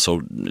Kaloran.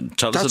 So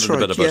tell us a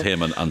little bit about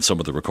him and some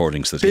of the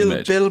recordings that he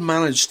made. Bill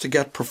managed to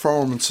get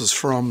performances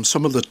from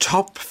some of the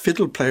top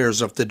fiddle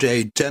players of the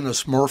day: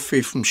 Dennis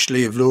Murphy from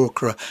Sliabh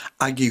Luachra,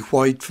 Aggie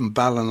White from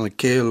Ballinakil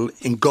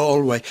in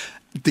Galway,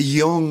 the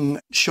young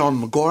Sean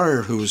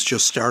Maguire, who was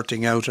just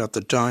starting out at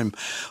the time.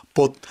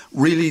 But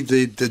really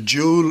the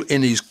jewel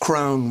in his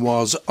crown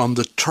was on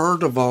the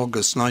 3rd of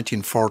August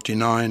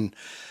 1949,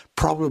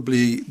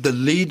 probably the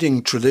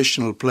leading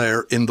traditional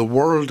player in the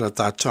world at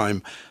that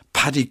time,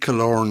 Paddy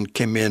Kaloran,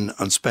 came in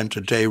and spent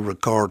a day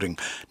recording.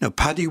 Now,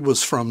 Paddy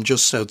was from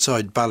just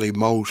outside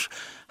Ballymote,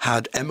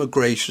 had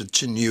emigrated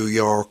to New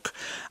York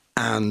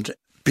and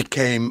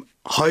became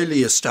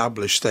highly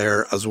established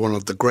there as one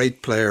of the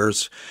great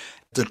players.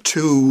 The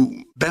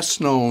two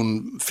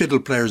best-known fiddle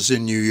players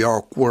in New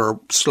York were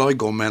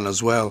Sligo men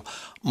as well,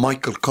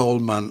 Michael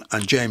Coleman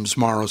and James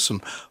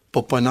Morrison.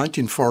 But by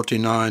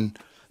 1949,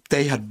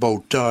 they had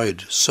both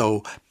died,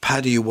 so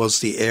Paddy was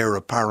the heir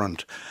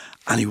apparent,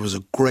 and he was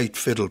a great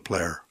fiddle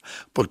player.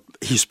 But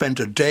he spent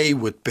a day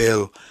with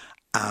Bill,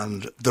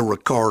 and the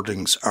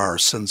recordings are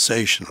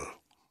sensational.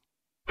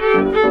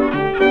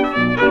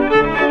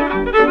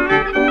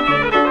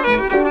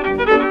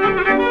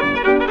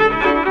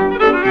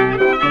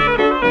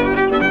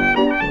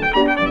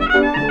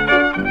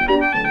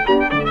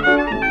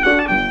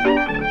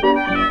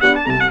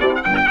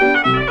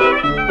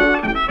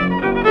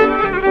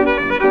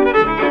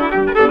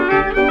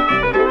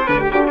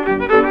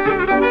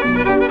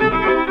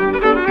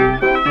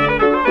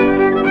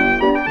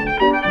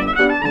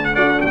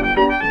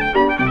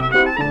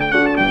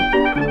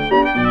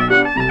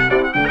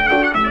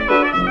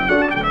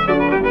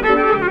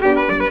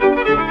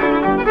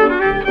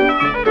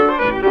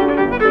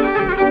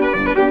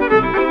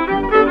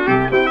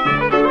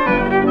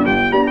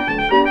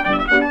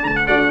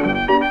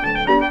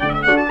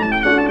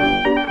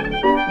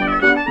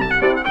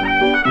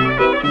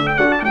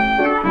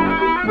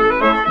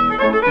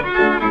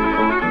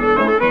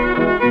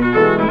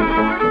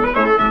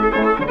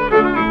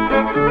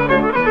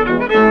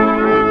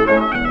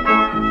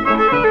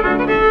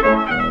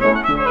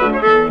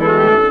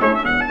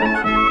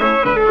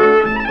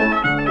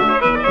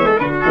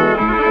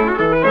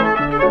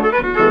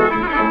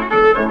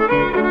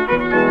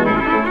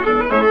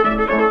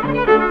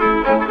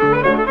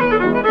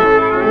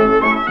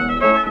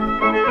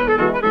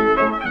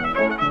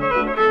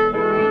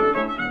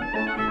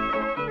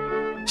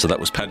 So that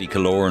was Paddy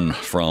Kaloran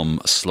from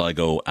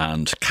Sligo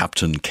and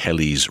Captain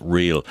Kelly's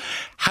Reel.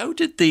 How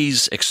did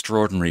these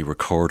extraordinary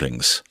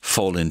recordings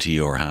fall into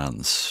your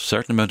hands?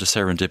 Certain amount of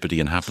serendipity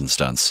and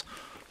happenstance.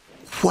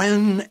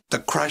 When the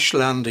crash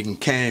landing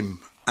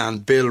came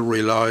and Bill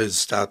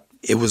realised that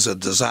it was a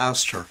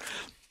disaster,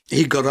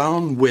 he got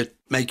on with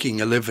making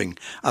a living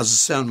as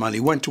a soundman. He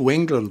went to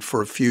England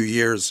for a few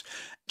years,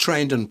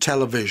 trained in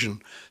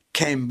television,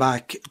 came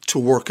back to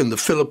work in the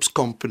Phillips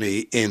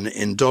Company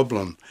in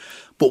Dublin,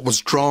 but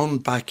was drawn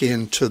back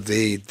into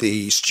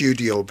the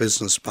studio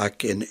business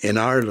back in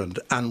Ireland,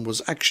 and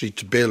was actually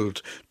to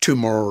build 2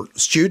 more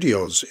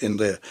studios in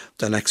the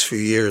next few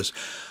years.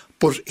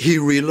 But he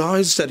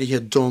realised that he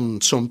had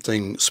done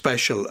something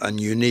special and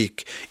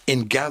unique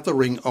in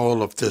gathering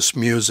all of this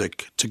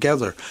music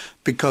together.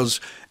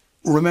 Because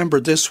remember,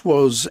 this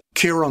was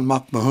Ciarán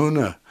Mac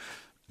Mahuna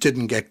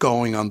didn't get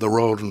going on the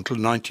road until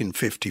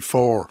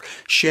 1954.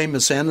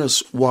 Seamus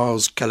Ennis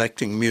was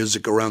collecting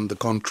music around the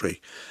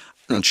country.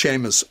 And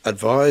Seamus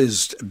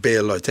advised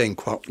Bill, I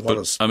think,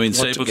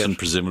 Stapleton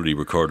presumably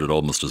recorded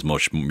almost as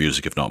much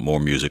music, if not more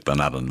music, than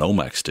Alan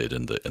Lomax did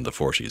in the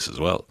 40s as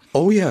well.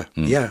 Oh, yeah,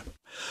 yeah.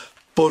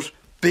 But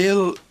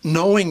Bill,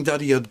 knowing that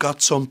he had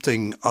got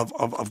something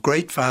of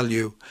great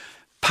value,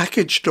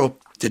 packaged up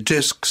the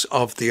discs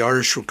of the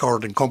Irish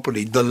Recording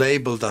Company, the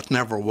label that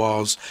never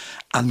was,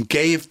 and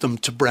gave them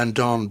to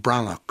Brendan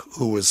Brannock,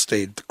 who was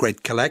the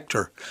great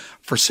collector,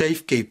 for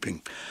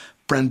safekeeping.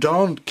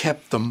 Brendan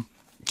kept them,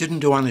 didn't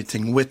do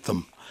anything with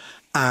them.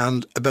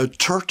 And about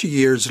 30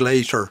 years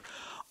later,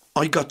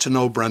 I got to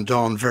know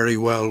Brendan very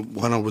well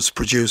when I was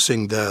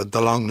producing the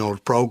Long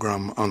Note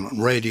programme on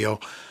radio.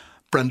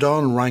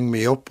 Brendan rang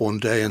me up one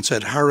day and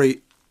said,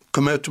 "Harry,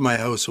 come out to my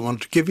house, I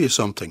want to give you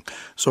something."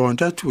 So I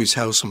went out to his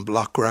house in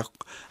Blackrock,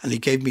 and he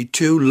gave me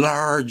 2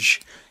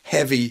 large,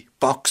 heavy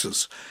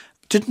boxes.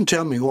 Didn't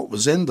tell me what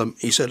was in them.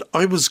 He said,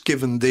 "I was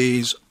given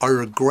these. I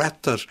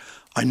regret that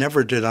I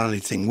never did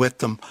anything with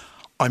them.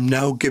 I'm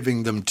now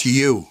giving them to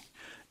you.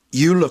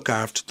 You look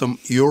after them,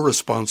 you're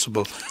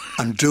responsible,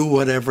 and do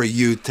whatever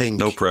you think."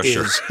 No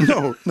pressure.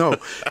 No.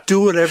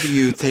 Do whatever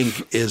you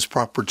think is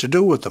proper to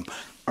do with them.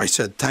 I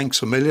said,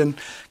 "Thanks a million."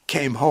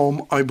 Came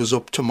home, I was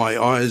up to my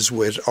eyes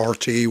with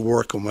RTE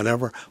work and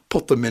whatever,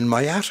 put them in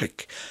my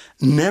attic.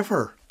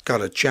 Never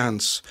got a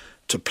chance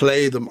to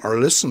play them or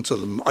listen to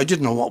them. I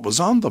didn't know what was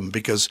on them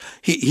because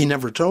he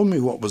never told me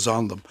what was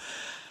on them.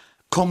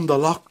 Come the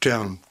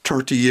lockdown,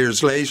 30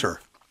 years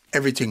later,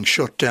 everything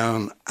shut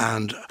down,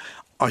 and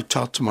I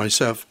thought to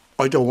myself,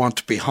 I don't want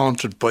to be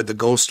haunted by the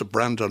ghost of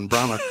Brandon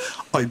Branagh.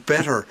 I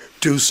better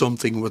do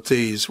something with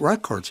these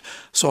records.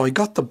 So I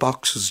got the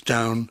boxes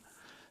down,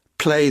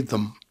 played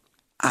them,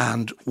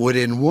 and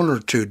within one or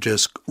two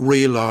discs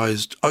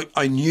realised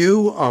I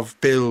knew of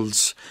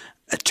Bill's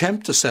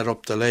attempt to set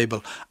up the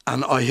label,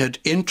 and I had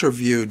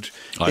interviewed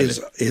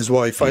his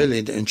wife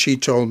Eileen, and she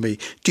told me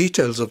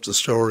details of the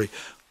story.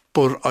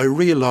 But I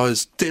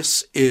realised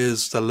this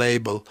is the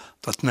label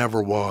that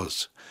never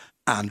was,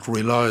 and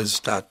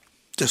realised that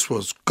this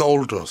was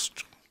gold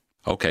dust.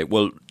 Okay,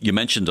 well, you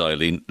mentioned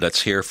Eileen.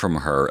 Let's hear from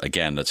her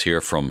again. Let's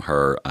hear from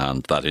her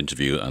and that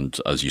interview, and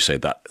as you say,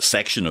 that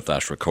section of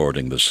that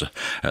recording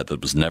that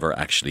was never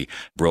actually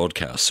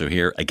broadcast. So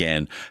here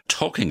again,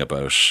 talking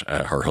about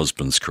her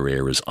husband's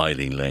career, is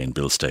Eileen Lane,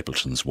 Bill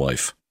Stapleton's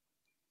wife.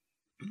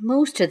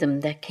 Most of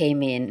them that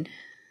came in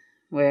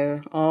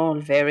were all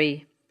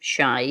very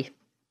shy,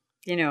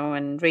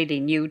 and really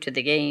new to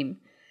the game,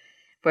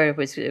 where it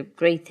was a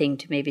great thing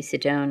to maybe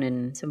sit down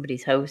in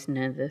somebody's house and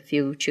have a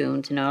few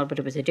tunes and all, but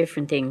it was a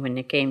different thing when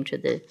it came to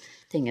the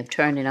thing of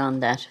turning on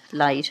that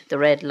light, the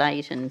red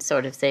light, and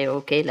sort of say,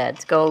 okay,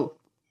 lads, go.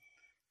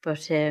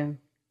 But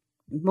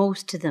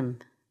most of them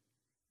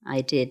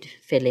I did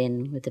fill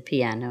in with the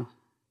piano,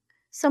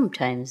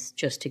 sometimes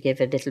just to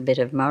give a little bit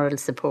of moral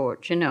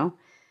support,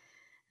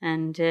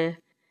 and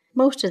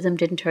most of them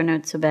didn't turn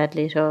out so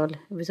badly at all. It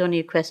was only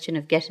a question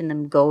of getting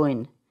them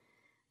going,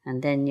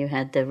 and then you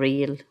had the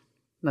real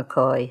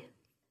McCoy.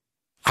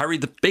 Harry,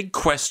 the big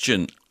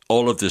question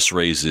all of this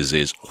raises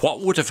is, what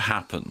would have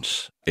happened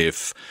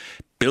if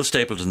Bill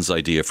Stapleton's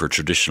idea for a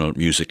traditional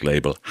music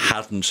label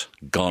hadn't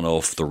gone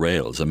off the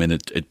rails? I mean,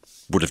 it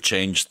would have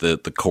changed the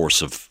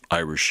course of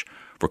Irish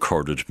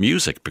recorded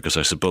music, because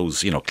I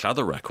suppose,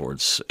 Clather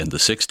Records in the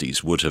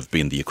 60s would have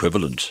been the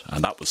equivalent,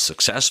 and that was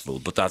successful,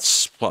 but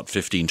that's,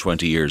 15,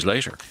 20 years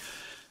later.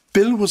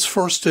 Bill was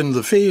first in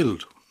the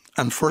field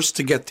and first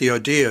to get the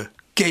idea.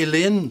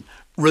 Gaylin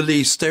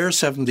released their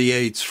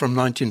 78s from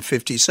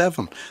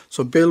 1957.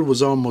 So Bill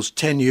was almost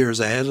 10 years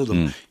ahead of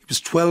them. He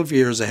was 12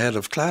 years ahead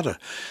of Claddagh.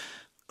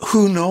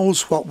 Who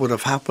knows what would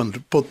have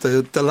happened, but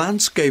the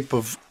landscape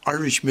of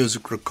Irish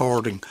music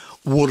recording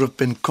would have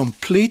been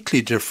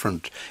completely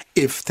different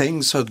if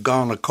things had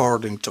gone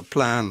according to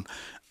plan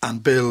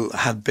and Bill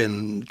had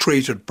been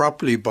treated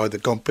properly by the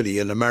company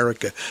in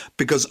America,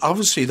 because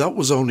obviously that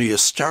was only a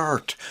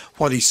start.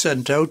 What he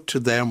sent out to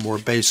them were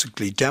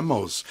basically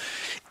demos.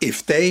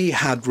 If they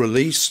had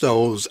released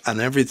those and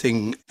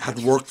everything had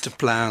worked to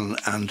plan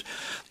and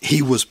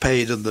he was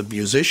paid and the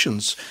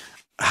musicians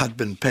had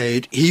been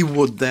paid, he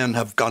would then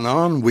have gone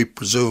on, we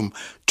presume,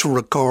 to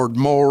record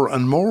more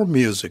and more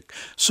music.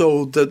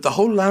 So the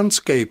whole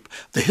landscape,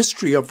 the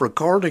history of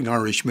recording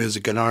Irish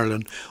music in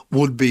Ireland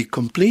would be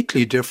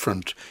completely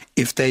different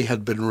if they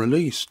had been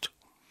released.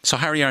 So,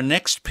 Harry, our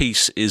next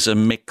piece is a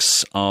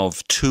mix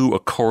of two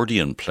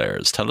accordion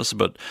players. Tell us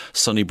about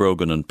Sonny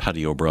Brogan and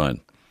Paddy O'Brien.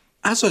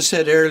 As I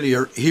said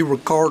earlier, he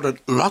recorded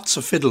lots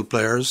of fiddle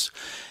players,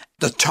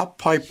 the top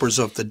pipers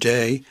of the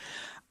day,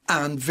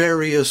 and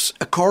various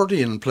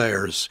accordion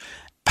players.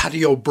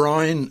 Paddy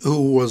O'Brien,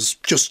 who was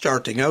just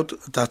starting out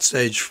at that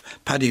stage,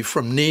 Paddy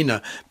from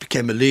Nina,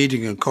 became a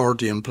leading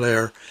accordion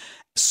player.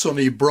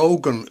 Sonny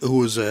Brogan, who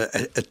was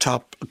a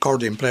top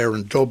accordion player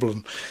in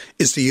Dublin,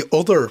 is the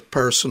other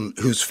person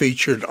who's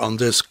featured on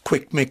this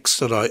quick mix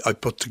that I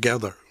put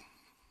together.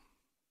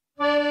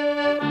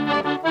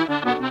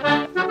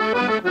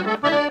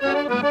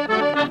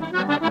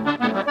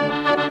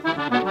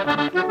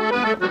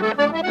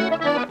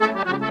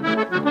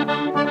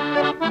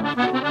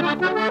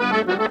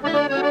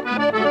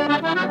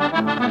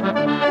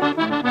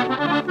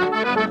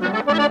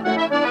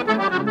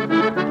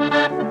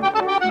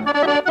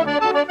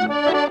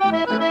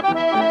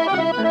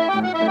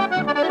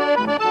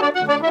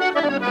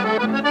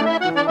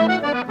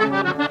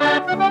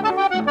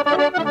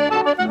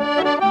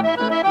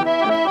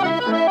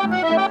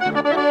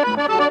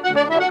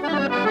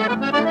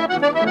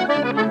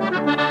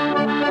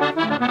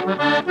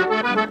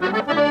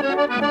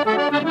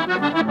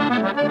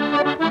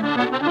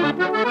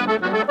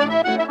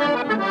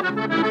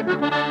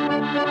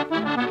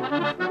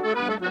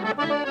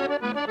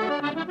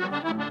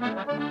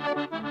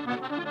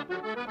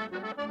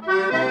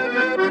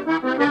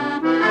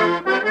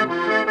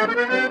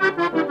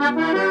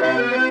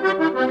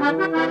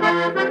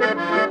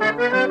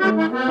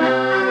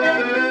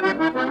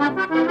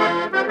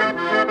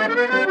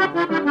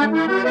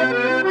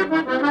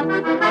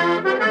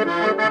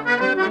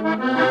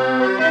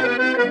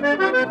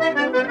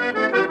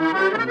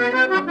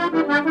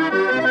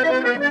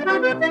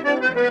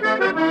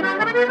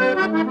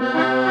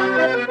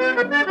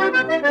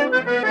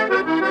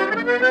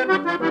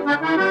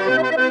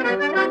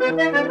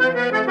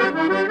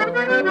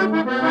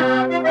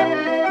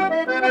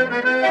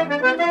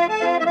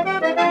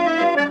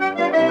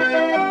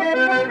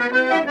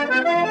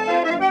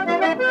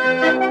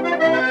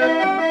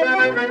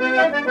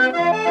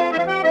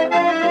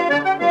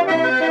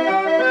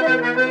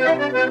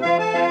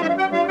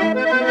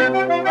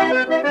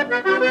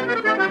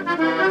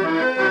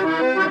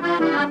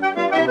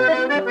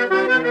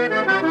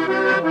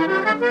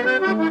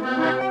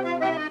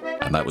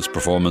 And that was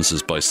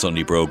performances by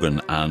Sonny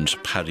Brogan and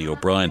Paddy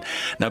O'Brien.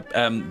 Now,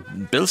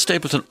 Bill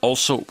Stapleton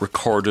also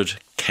recorded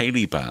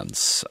Ceilidh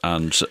bands.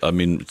 And, I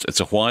mean, it's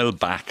a while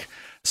back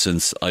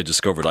since I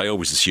discovered, I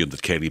always assumed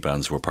that Ceilidh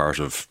bands were part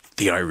of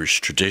the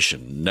Irish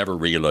tradition, never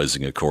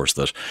realising, of course,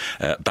 that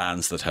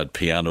bands that had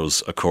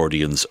pianos,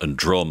 accordions and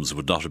drums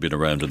would not have been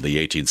around in the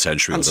 18th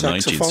century or the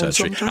 19th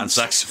century. Sometimes. And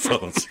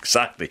saxophones,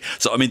 exactly.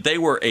 So, I mean, they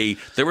were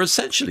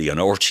essentially an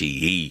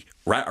RTE,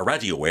 a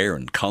radio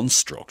Éireann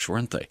construct,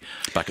 weren't they,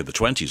 back in the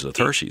 20s or the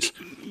 30s?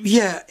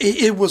 Yeah,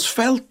 it was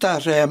felt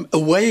that a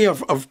way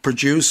of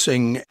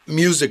producing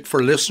music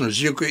for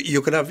listeners, you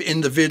could have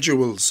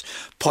individuals,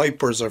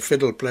 pipers or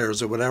fiddle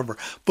players or whatever,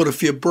 but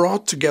if you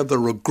brought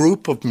together a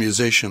group of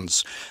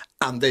musicians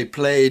and they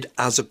played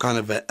as a kind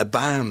of a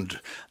band,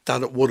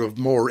 that it would have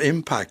more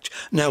impact.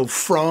 Now,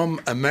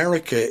 from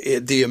America,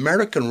 the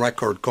American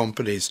record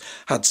companies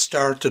had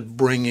started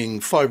bringing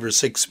 5 or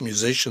 6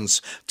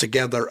 musicians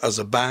together as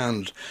a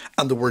band,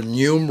 and there were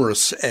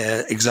numerous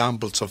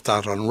examples of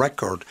that on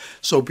record.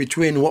 So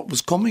between what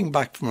was coming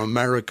back from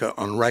America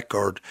on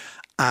record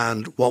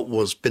and what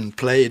was been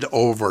played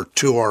over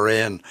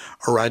 2RN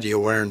or Radio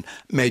Éireann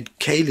made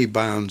Ceilidh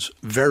bands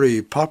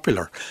very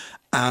popular.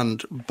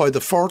 And by the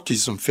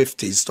 40s and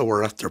 50s, they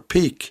were at their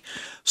peak.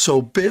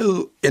 So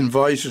Bill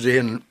invited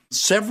in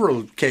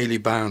several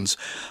Ceilidh bands.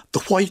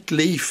 The White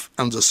Leaf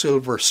and the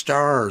Silver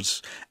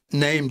Stars,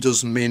 name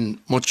doesn't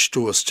mean much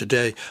to us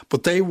today,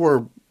 but they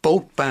were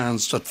both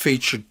bands that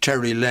featured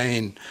Terry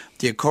Lane,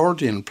 the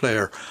accordion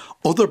player.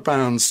 Other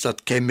bands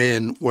that came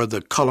in were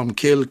the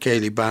Columkill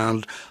Ceilidh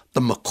band,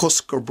 the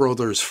McCusker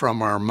brothers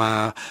from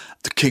Armagh,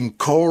 the King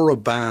Cora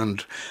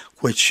band,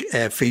 which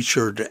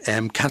featured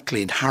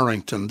Kathleen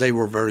Harrington. They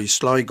were very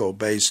Sligo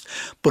based.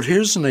 But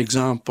here's an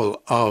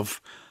example of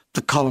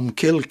the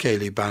Columkill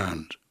Ceilidh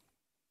band.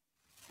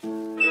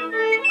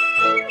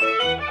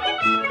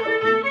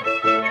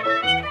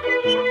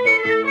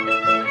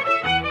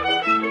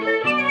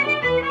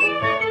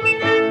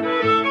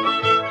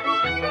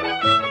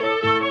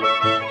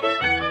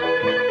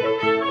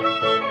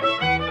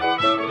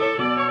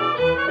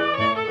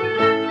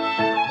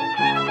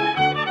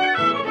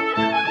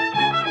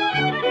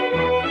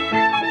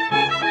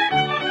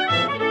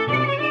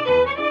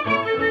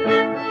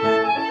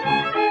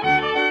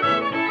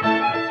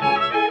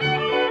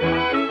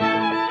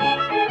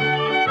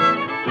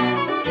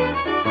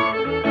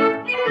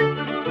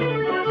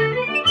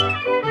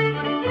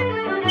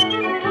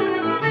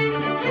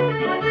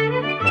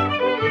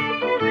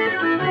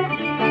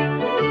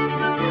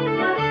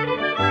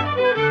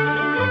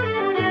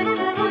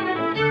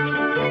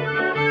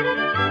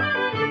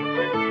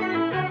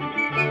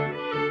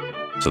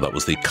 So that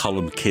was the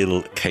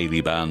Columkill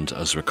Ceilidh band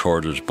as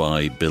recorded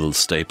by Bill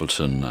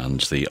Stapleton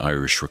and the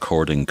Irish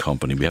Recording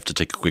Company. We have to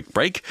take a quick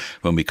break.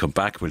 When we come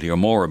back, we'll hear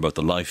more about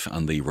the life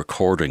and the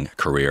recording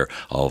career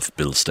of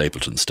Bill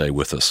Stapleton. Stay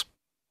with us.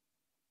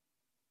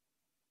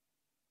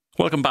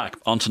 Welcome back.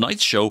 On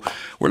tonight's show,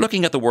 we're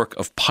looking at the work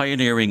of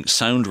pioneering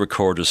sound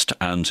recordist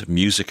and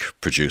music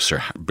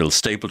producer Bill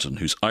Stapleton,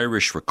 whose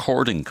Irish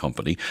Recording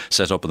Company,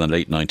 set up in the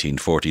late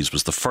 1940s,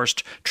 was the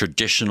first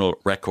traditional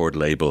record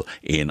label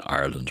in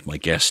Ireland. My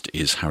guest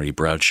is Harry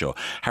Bradshaw.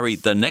 Harry,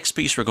 the next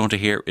piece we're going to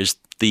hear is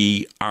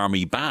the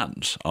Army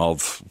Band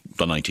of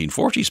the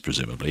 1940s,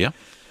 presumably, yeah?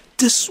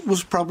 This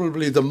was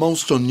probably the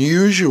most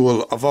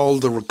unusual of all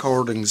the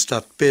recordings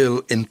that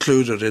Bill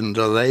included in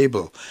the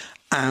label.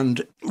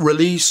 And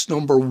release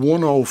number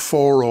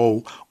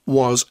 1040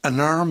 was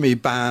an army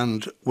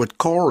band with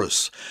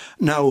chorus.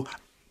 Now,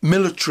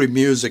 military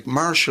music,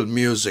 martial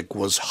music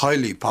was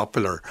highly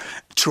popular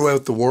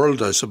throughout the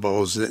world, I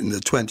suppose, in the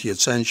 20th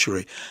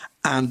century.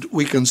 And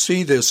we can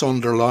see this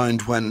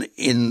underlined when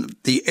in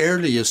the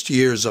earliest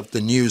years of the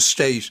new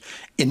state,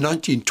 in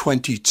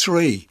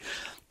 1923,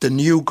 the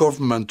new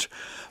government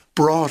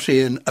brought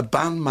in a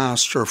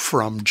bandmaster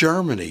from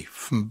Germany,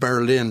 from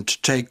Berlin,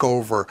 to take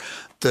over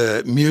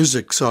the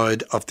music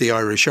side of the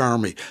Irish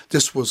Army.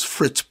 This was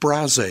Fritz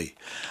Brasse,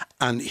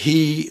 and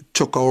he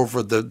took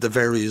over the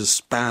various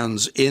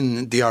bands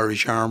in the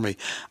Irish Army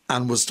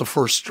and was the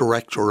first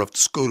director of the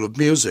School of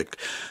Music.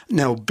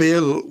 Now,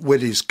 Bill,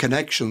 with his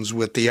connections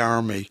with the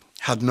Army,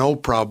 had no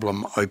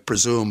problem, I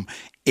presume,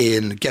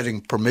 in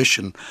getting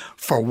permission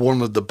for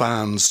one of the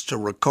bands to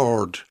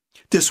record.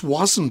 This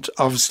wasn't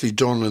obviously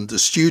done in the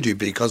studio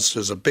because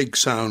there's a big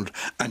sound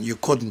and you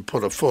couldn't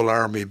put a full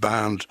army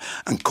band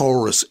and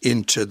chorus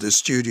into the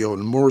studio in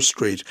Moore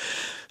Street.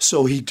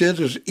 So he did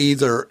it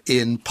either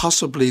in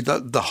possibly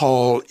the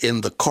hall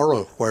in the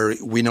Curragh, where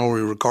we know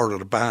he recorded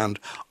a band,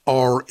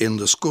 or in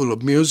the School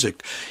of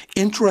Music.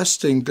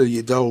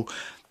 Interestingly, though,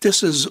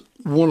 this is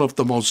one of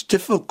the most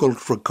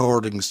difficult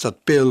recordings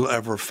that Bill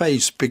ever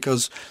faced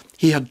because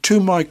he had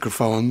 2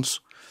 microphones,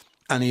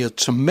 and he had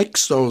to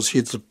mix those. He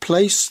had to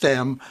place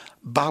them,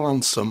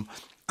 balance them,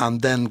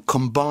 and then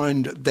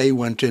combined, they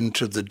went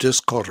into the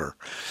disc cutter.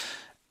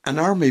 An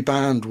army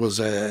band was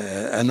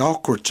an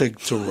awkward thing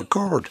to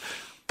record,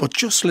 but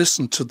just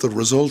listen to the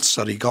results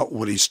that he got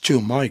with his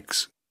two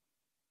mics.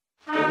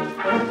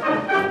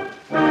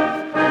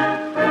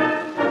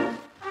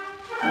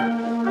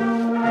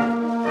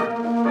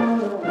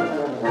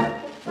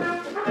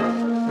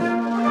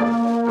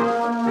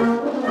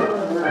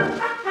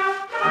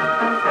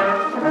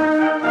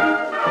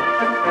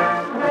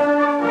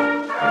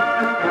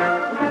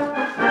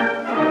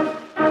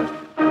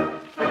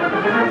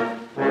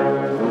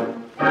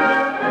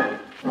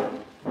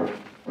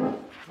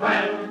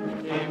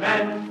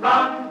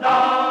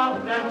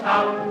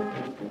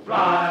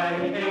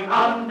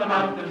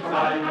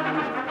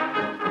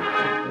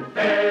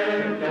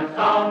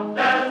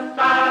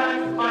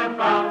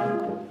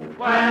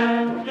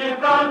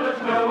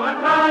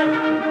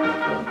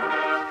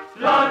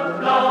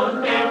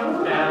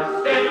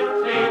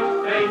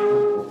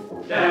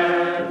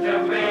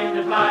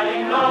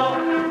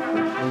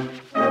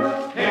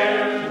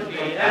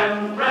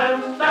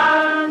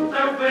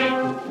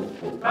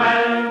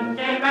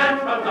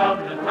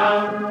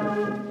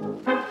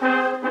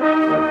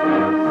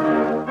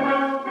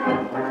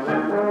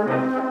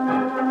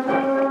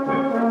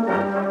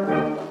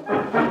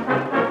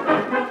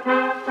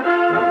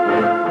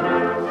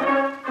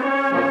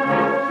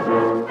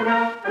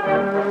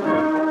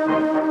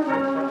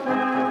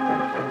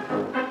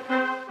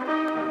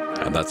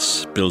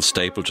 That's Bill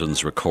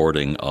Stapleton's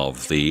recording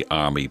of the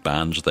Army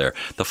Band there.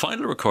 The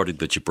final recording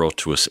that you brought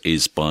to us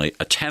is by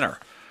a tenor,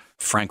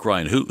 Frank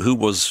Ryan. Who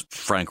was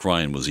Frank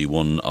Ryan? Was he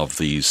one of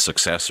the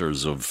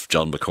successors of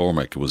John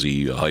McCormack? Was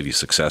he a highly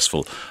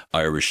successful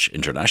Irish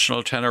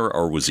international tenor,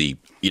 or was he,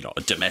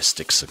 a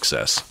domestic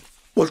success?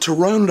 Well, to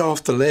round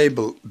off the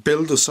label,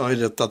 Bill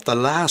decided that the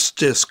last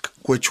disc,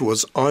 which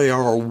was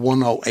IR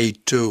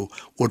 1082,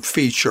 would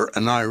feature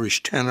an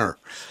Irish tenor.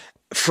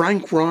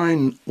 Frank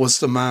Ryan was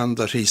the man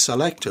that he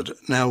selected.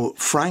 Now,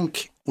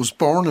 Frank was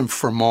born in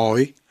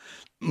Fermoy,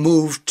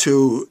 moved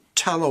to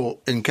Tallow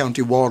in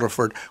County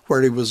Waterford,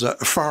 where he was a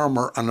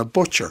farmer and a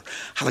butcher,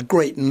 had a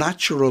great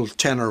natural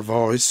tenor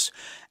voice.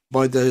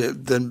 By the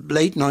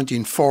late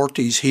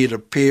 1940s, he had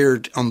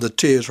appeared on the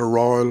Theatre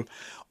Royal,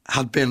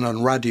 had been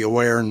on Radio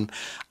Éireann,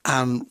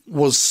 and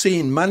was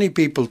seen. Many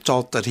people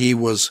thought that he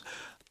was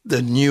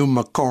the new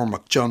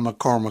McCormack. John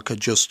McCormack had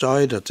just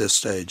died at this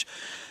stage.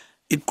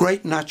 A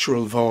great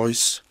natural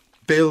voice.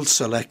 Bill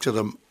selected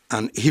him,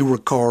 and he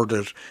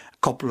recorded a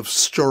couple of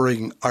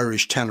stirring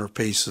Irish tenor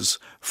pieces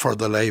for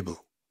the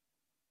label.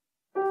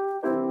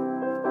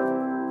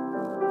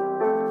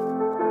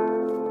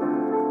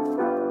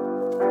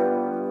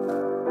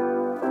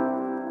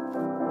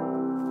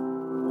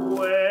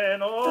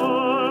 When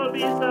all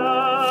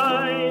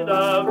beside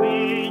a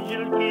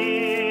vigil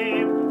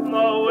keep,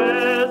 the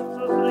west's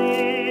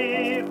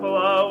asleep,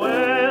 the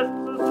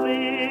west's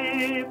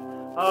asleep,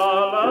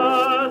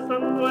 alas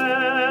and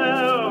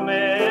well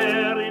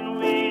may in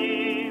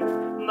weep,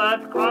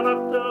 that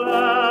Connacht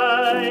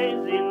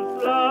lies in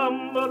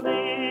slumber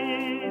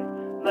deep,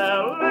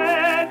 their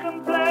lake and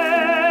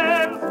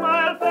plain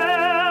smile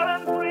fair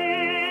and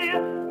free,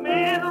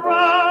 mid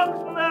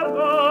rocks and their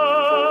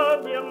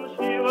guardian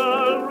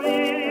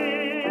chivalry,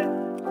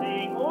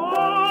 sing all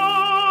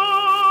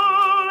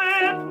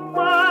it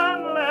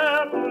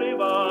manland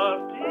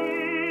liberty,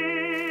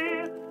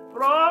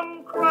 from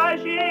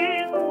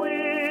crashing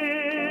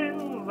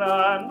winds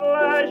and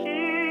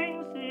lashing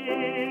sea.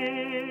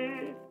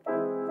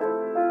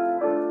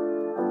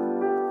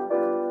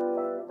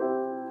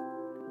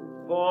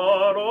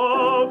 For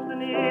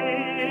often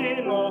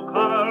in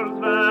O'Connor's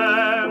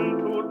van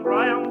to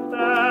triumph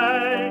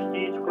dashed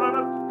each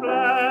Connacht's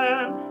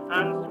plan,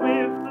 and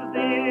swift as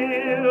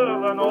deer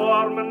the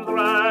Normans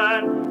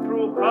ran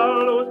through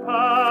Carlow's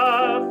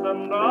Pass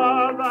and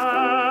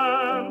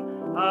Ardan,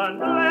 and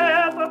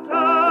let the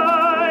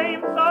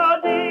time saw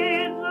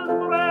deeds as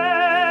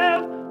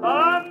brave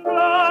and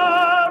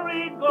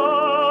glory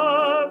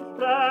God's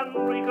and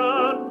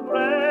Ricard's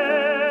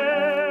brave.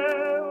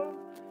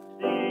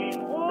 Sing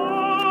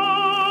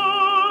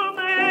home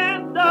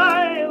in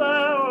thy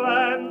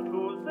land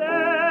to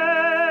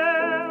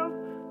save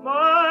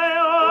my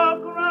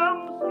Ockram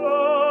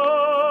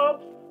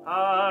slopes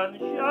and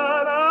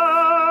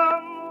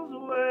Shannon's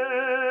well.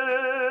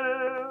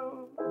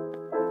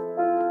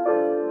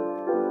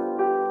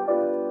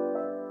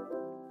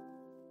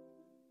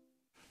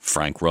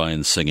 Frank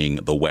Ryan singing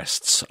The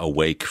West's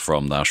Awake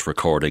from that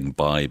recording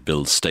by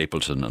Bill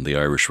Stapleton and the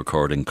Irish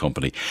Recording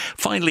Company.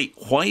 Finally,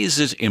 why is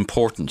it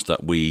important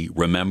that we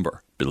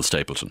remember Bill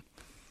Stapleton?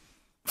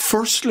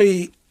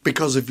 Firstly,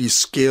 because of his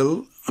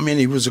skill. I mean,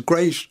 he was a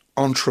great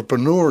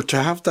entrepreneur.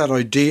 To have that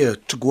idea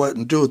to go out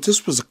and do it,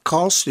 this was a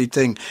costly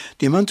thing.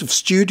 The amount of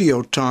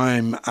studio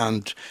time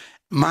and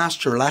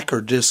master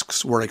lacquer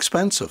discs were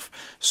expensive.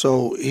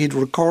 So he'd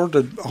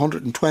recorded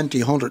 120,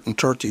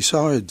 130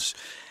 sides.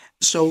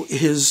 So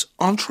his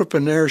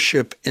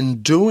entrepreneurship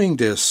in doing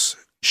this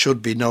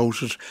should be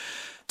noted.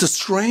 the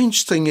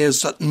strange thing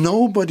is that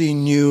nobody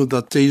knew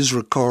that these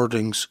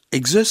recordings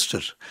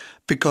existed,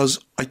 because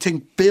I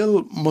think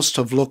Bill must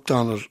have looked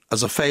on it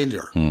as a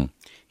failure.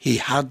 He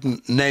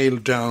hadn't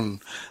nailed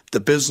down the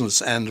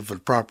business end of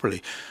it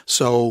properly.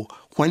 So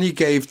when he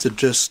gave the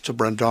disc to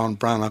Brendan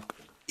Brannock,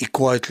 he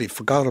quietly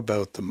forgot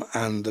about them,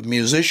 and the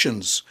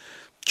musicians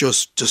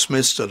just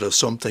dismissed it as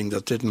something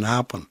that didn't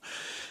happen.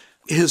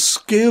 His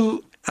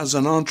skill as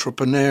an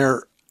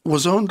entrepreneur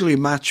was only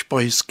matched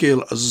by his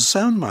skill as a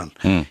soundman.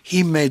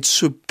 He made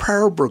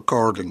superb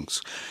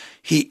recordings.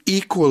 He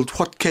equalled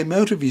what came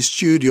out of his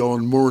studio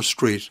on Moore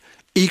Street,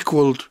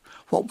 equalled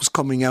what was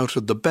coming out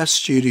of the best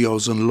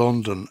studios in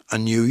London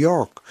and New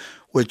York,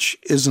 which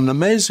is an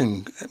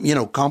amazing,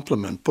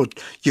 compliment, but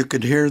you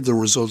could hear the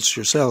results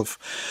yourself.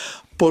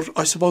 But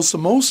I suppose the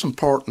most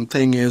important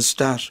thing is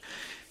that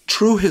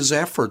through his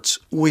efforts,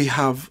 we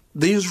have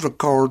these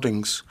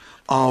recordings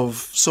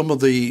of some of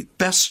the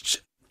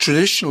best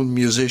traditional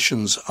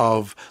musicians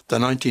of the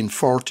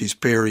 1940s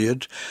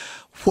period,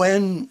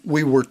 when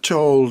we were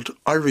told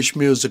Irish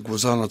music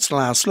was on its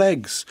last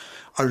legs.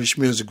 Irish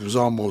music was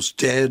almost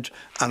dead,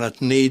 and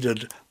it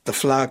needed the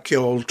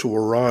Fleadh to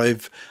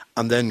arrive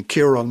and then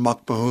Ciaran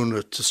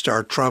McMahon to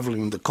start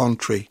travelling the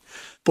country.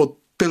 But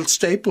Bill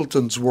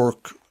Stapleton's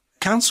work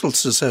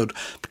cancels this out,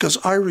 because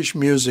Irish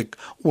music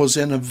was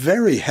in a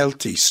very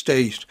healthy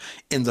state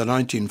in the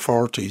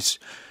 1940s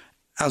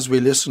as we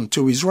listened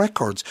to his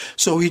records.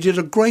 So he did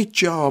a great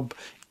job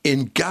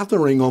in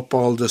gathering up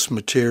all this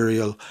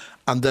material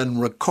and then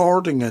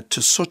recording it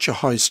to such a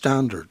high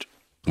standard.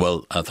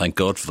 Well, thank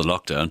God for the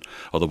lockdown.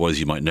 Otherwise,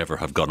 you might never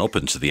have gone up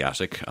into the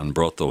attic and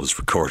brought those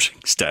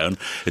recordings down.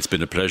 It's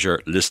been a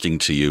pleasure listening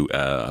to you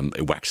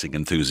waxing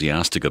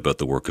enthusiastic about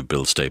the work of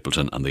Bill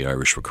Stapleton and the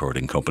Irish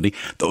Recording Company.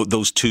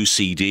 Those 2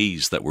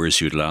 CDs that were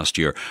issued last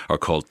year are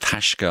called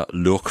Taisce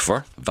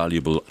Luachmhar,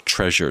 Valuable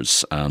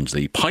Treasures, and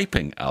the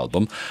Piping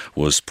album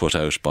was put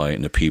out by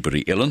Na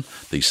Peabody Uillinn,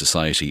 the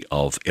Society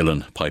of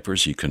Uillinn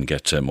Pipers. You can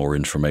get more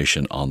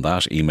information on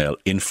that. Email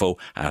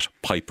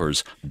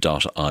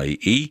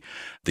info@pipers.ie.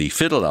 The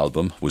Fiddle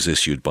album was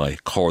issued by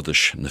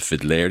Cordish na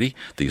Fiddléirí,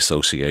 the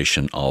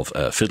Association of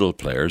Fiddle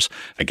Players.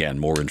 Again,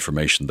 more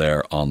information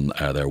there on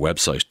their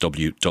website,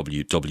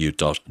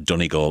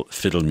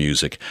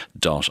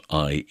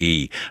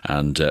 www.donegalfiddlemusic.ie.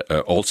 And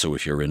also,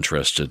 if you're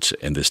interested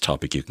in this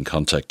topic, you can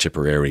contact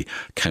Tipperary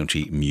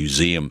County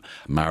Museum,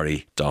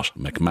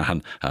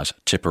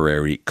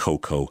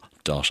 mary.mcmahon@tipperarycoco.ie.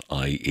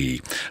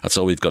 That's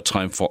all we've got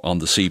time for on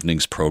this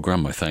evening's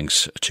programme. My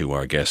thanks to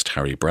our guest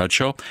Harry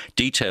Bradshaw.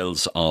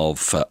 Details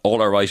of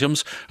all our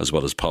items as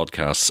well as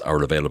podcasts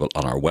are available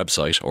on our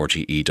website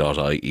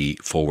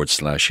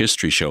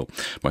rte.ie/history show.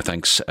 My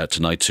thanks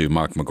tonight to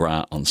Mark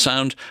McGrath on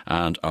sound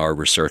and our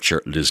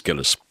researcher Liz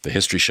Gillis. The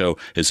History Show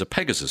is a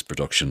Pegasus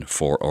production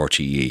for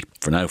RTE.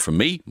 For now, from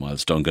me,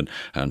 Myles Dungan,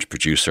 and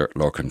producer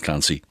Lorcan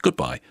Clancy,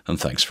 goodbye and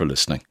thanks for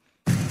listening.